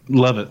take.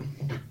 Love it.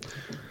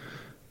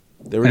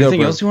 There we anything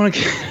go. Else you want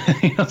to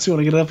anything else you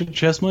want to get off your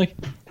chest, Mike?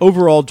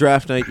 Overall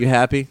draft night, you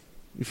happy?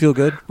 You feel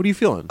good? What are you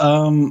feeling?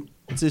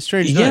 It's a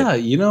strange night. Yeah,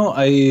 you know,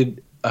 I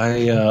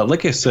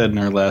like I said in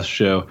our last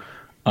show,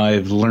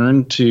 I've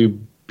learned to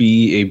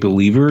be a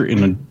believer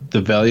in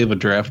the value of a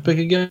draft pick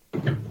again.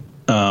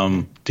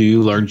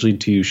 Due largely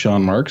to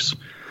Sean Marks.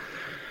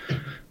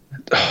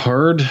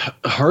 Hard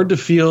to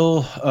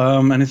feel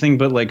anything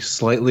but like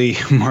slightly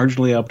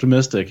marginally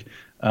optimistic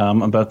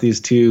about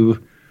these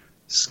 2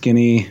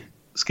 skinny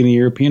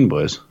European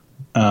boys.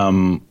 I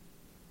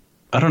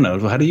don't know.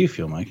 How do you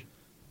feel, Mike?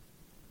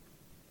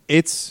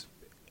 It's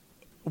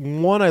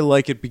one, I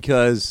like it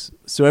because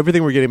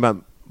everything we're getting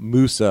about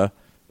Musa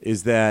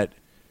is that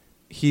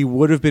he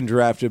would have been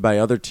drafted by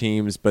other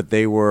teams, but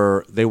they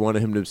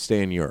wanted him to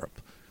stay in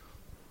Europe.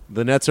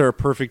 The Nets are a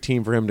perfect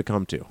team for him to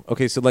come to.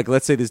 Okay, so like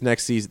let's say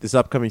this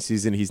upcoming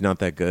season, he's not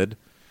that good.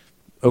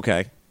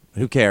 Okay,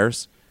 who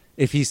cares?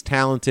 If he's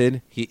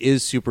talented, he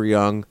is super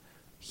young,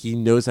 he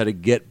knows how to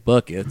get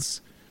buckets.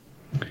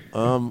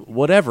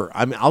 Whatever.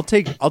 I mean, I'll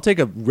take a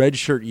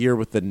redshirt year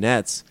with the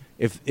Nets.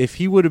 If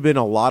he would have been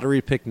a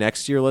lottery pick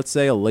next year, let's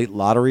say a late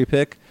lottery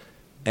pick,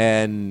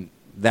 and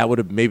that would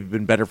have maybe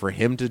been better for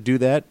him to do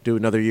that, do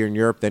another year in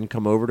Europe, then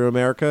come over to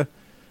America.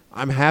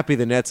 I'm happy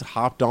the Nets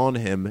hopped on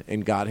him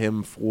and got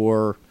him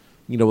for,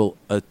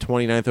 a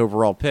 29th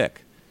overall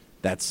pick.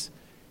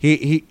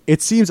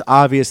 It seems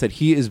obvious that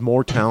he is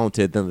more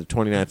talented than the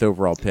 29th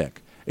overall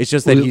pick. It's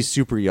just that he's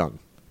super young.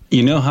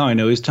 You know how I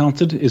know he's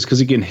talented is because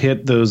he can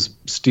hit those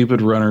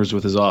stupid runners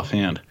with his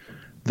offhand.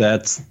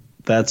 That's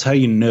how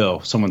you know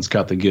someone's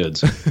got the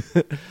goods.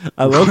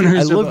 I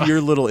love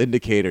your little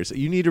indicators.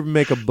 You need to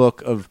make a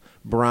book of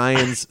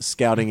Brian's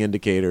scouting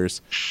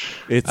indicators.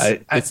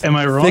 Am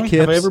I wrong?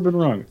 Have I ever been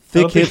wrong?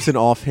 Thick hips and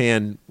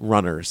offhand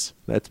runners.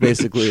 That's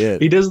basically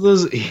it. He does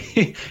those.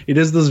 He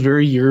does those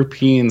very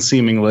European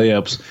seeming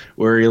layups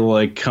where he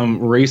like come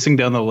racing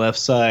down the left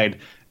side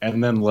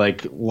and then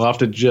like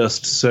loft it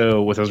just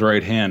so with his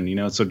right hand.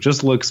 So it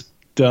just looks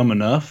dumb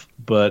enough,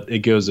 but it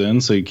goes in,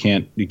 so you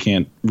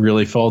can't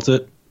really fault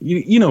it.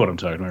 You know what I'm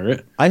talking about, right?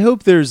 I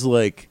hope there's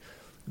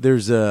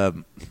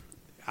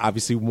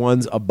obviously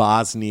one's a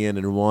Bosnian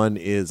and one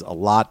is a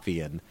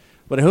Latvian,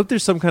 but I hope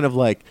there's some kind of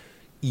like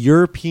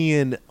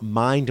European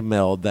mind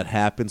meld that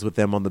happens with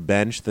them on the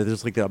bench, that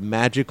there's like a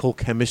magical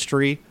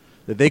chemistry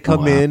that they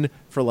come in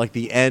for like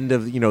the end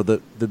of,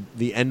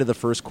 the end of the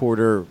first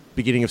quarter,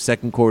 beginning of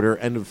second quarter,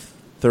 end of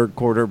third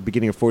quarter,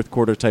 beginning of fourth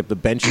quarter type, the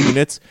bench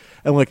units.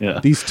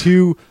 And these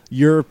 2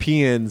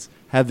 Europeans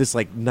have this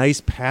like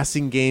nice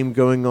passing game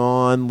going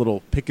on,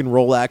 little pick and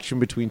roll action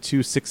between 2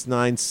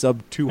 6'9",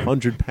 sub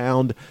 200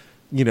 pound,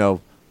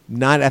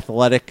 not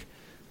athletic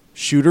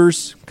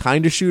shooters,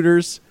 kind of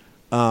shooters.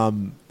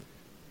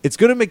 It's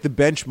going to make the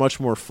bench much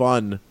more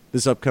fun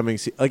this upcoming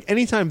season. Like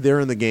anytime they're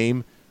in the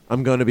game,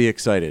 I'm going to be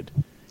excited.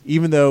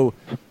 Even though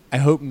I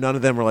hope none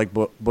of them are like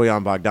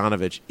Bojan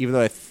Bogdanovic, even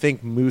though I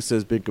think Musa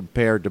has been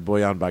compared to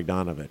Bojan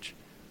Bogdanovic.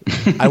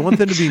 I want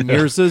them to be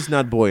Mirzas,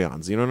 not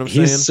Bojans. You know what I'm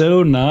saying? He's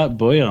so not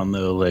Bojan,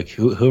 though. Like,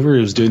 whoever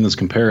is doing those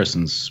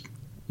comparisons,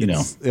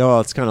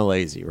 it's kind of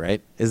lazy,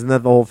 right? Isn't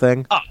that the whole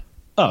thing?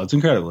 Oh, it's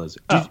incredibly lazy.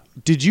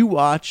 Did you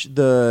watch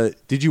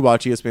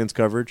ESPN's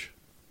coverage?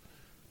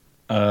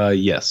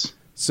 Yes.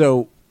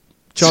 So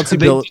Chauncey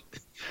Billups.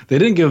 They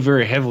didn't go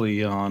very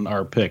heavily on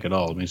our pick at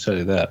all. Let me tell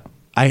you that.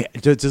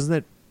 Doesn't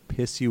that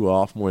piss you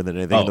off more than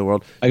anything in the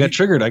world? I got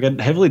triggered. I got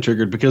heavily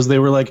triggered because they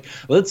were like,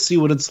 "Let's see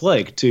what it's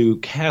like to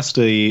cast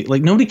a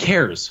like." Nobody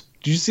cares.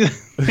 Did you see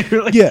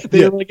that?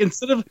 They were like,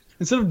 instead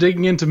of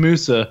digging into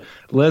Musa,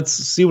 let's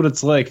see what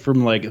it's like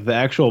from like the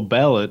actual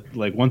ballot,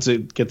 like once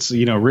it gets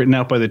written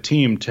out by the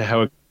team to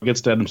how it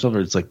gets to Adam Silver.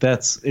 It's like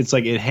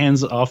it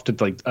hands off to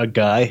like a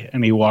guy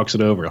and he walks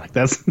it over. Like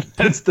that's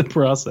the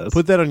process.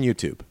 Put that on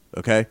YouTube,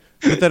 okay?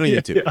 Put that on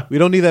YouTube. Yeah. We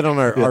don't need that on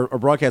our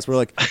broadcast. We're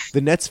like, the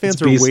Nets fans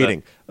are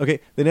waiting. Okay,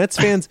 the Nets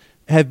fans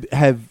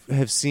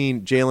have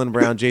seen Jaylen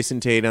Brown,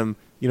 Jason Tatum.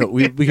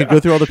 We could go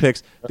through all the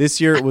picks. This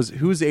year it was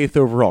who's 8th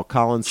overall?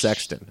 Colin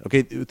Sexton.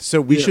 Okay,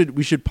 so we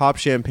should pop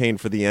champagne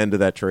for the end of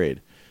that trade.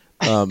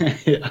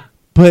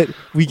 But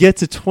we get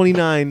to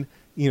 29,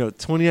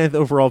 29th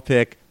overall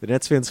pick. The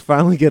Nets fans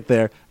finally get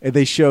there, and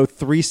they show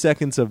 3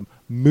 seconds of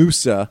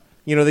Musa.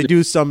 They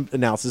do some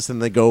analysis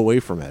and they go away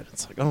from it.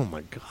 It's like, oh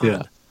my god.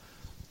 Yeah.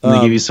 And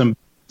they give you some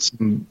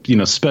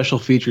special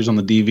features on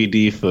the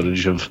DVD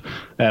footage of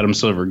Adam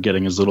Silver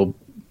getting his little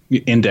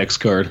index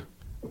card.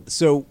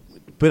 So.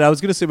 But I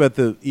was going to say about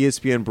the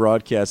ESPN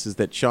broadcast is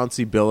that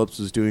Chauncey Billups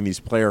was doing these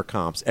player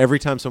comps. Every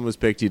time someone was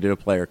picked, he did a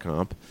player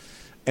comp.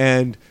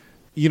 And,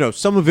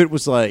 some of it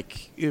was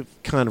like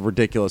kind of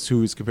ridiculous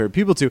who he's compared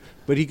people to.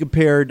 But he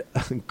compared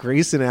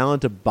Grayson Allen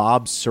to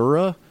Bobby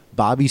Sura.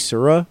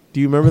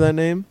 Do you remember that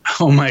name?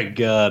 Oh, my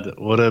God.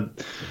 What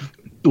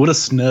a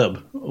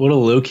snub. What a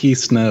low-key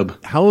snub.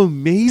 How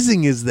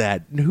amazing is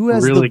that? Who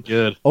has really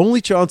good?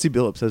 Only Chauncey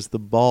Billups has the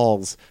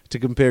balls to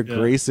compare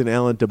Grayson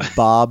Allen to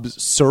Bob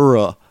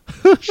Sura.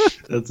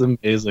 That's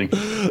amazing.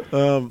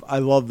 I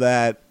love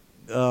that.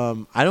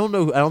 I don't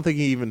know. I don't think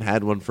he even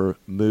had one for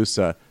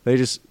Musa. They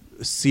just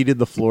ceded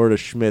the floor to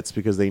Schmitz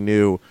because they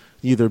knew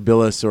either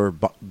Billups or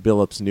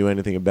Billups knew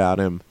anything about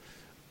him.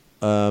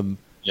 They're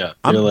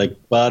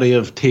like body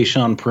of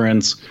Tayshaun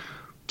Prince,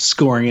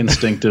 scoring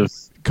instinct of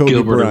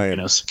Kobe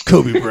Bryant.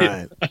 Kobe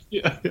Bryant.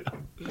 Yeah.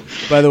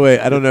 By the way,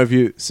 I don't know if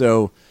you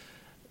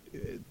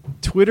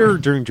Twitter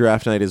during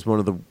draft night is one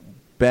of the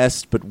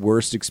best but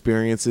worst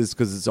experiences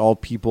because it's all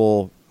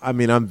people. I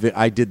mean,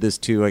 I did this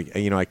too.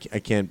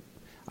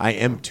 I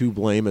am to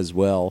blame as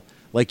well.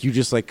 Like you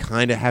just like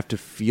kind of have to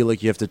feel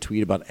like you have to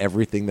tweet about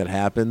everything that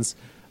happens.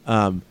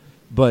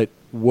 But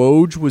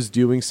Woj was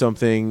doing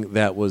something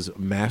that was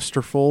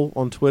masterful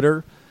on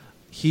Twitter.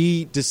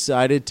 He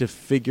decided to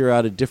figure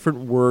out a different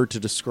word to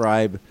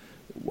describe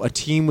a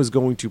team was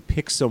going to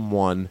pick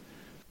someone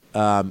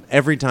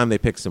every time they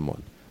pick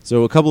someone.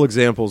 So a couple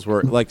examples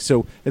were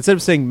so instead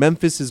of saying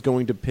Memphis is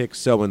going to pick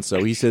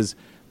so-and-so, he says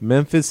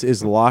Memphis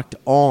is locked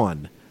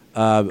on.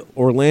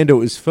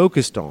 Orlando is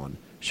focused on.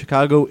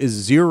 Chicago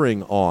is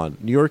zeroing on.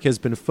 New York has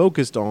been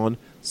focused on.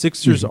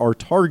 Sixers are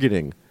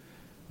targeting.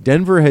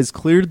 Denver has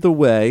cleared the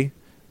way.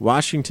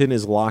 Washington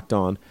is locked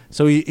on.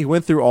 So he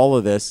went through all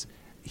of this.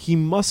 He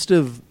must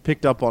have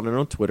picked up on it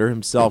on Twitter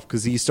himself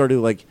because he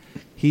started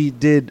he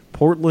did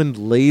Portland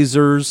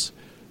Lasers,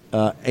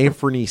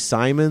 Anthony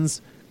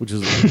Simons, which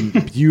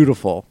is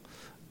beautiful.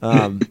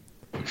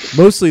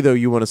 Mostly, though,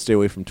 you want to stay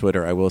away from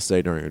Twitter, I will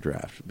say, during a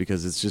draft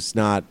because it's just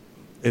not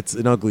 – it's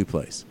an ugly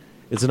place.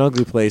 It's an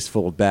ugly place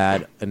full of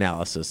bad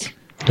analysis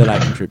that I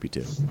contribute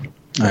to.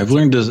 I've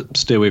learned to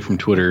stay away from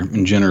Twitter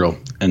in general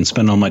and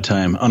spend all my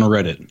time on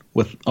Reddit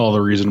with all the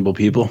reasonable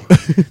people.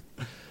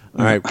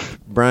 All right,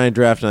 Brian,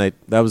 draft night.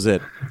 That was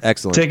it.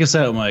 Excellent. Take us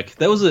out, Mike.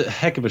 That was a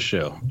heck of a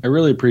show. I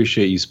really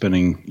appreciate you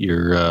spending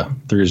your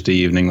Thursday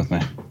evening with me.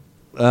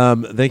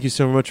 Thank you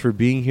so much for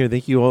being here.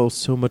 Thank you all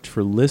so much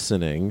for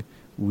listening.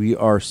 We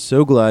are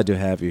so glad to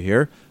have you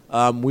here.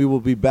 We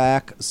will be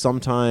back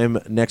sometime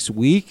next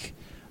week.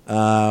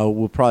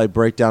 We'll probably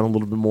break down a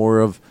little bit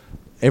more of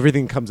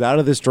everything that comes out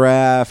of this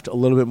draft, a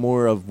little bit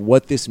more of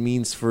what this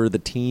means for the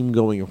team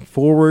going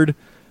forward.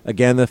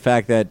 Again, the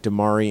fact that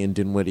Damari and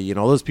Dinwiddie and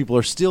all those people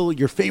are still,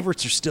 your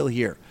favorites are still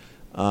here.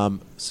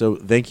 So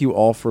thank you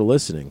all for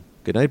listening.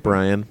 Good night,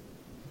 Brian.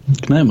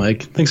 Good night,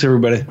 Mike. Thanks,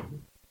 everybody.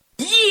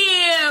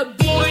 Yeah,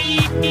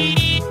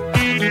 boy!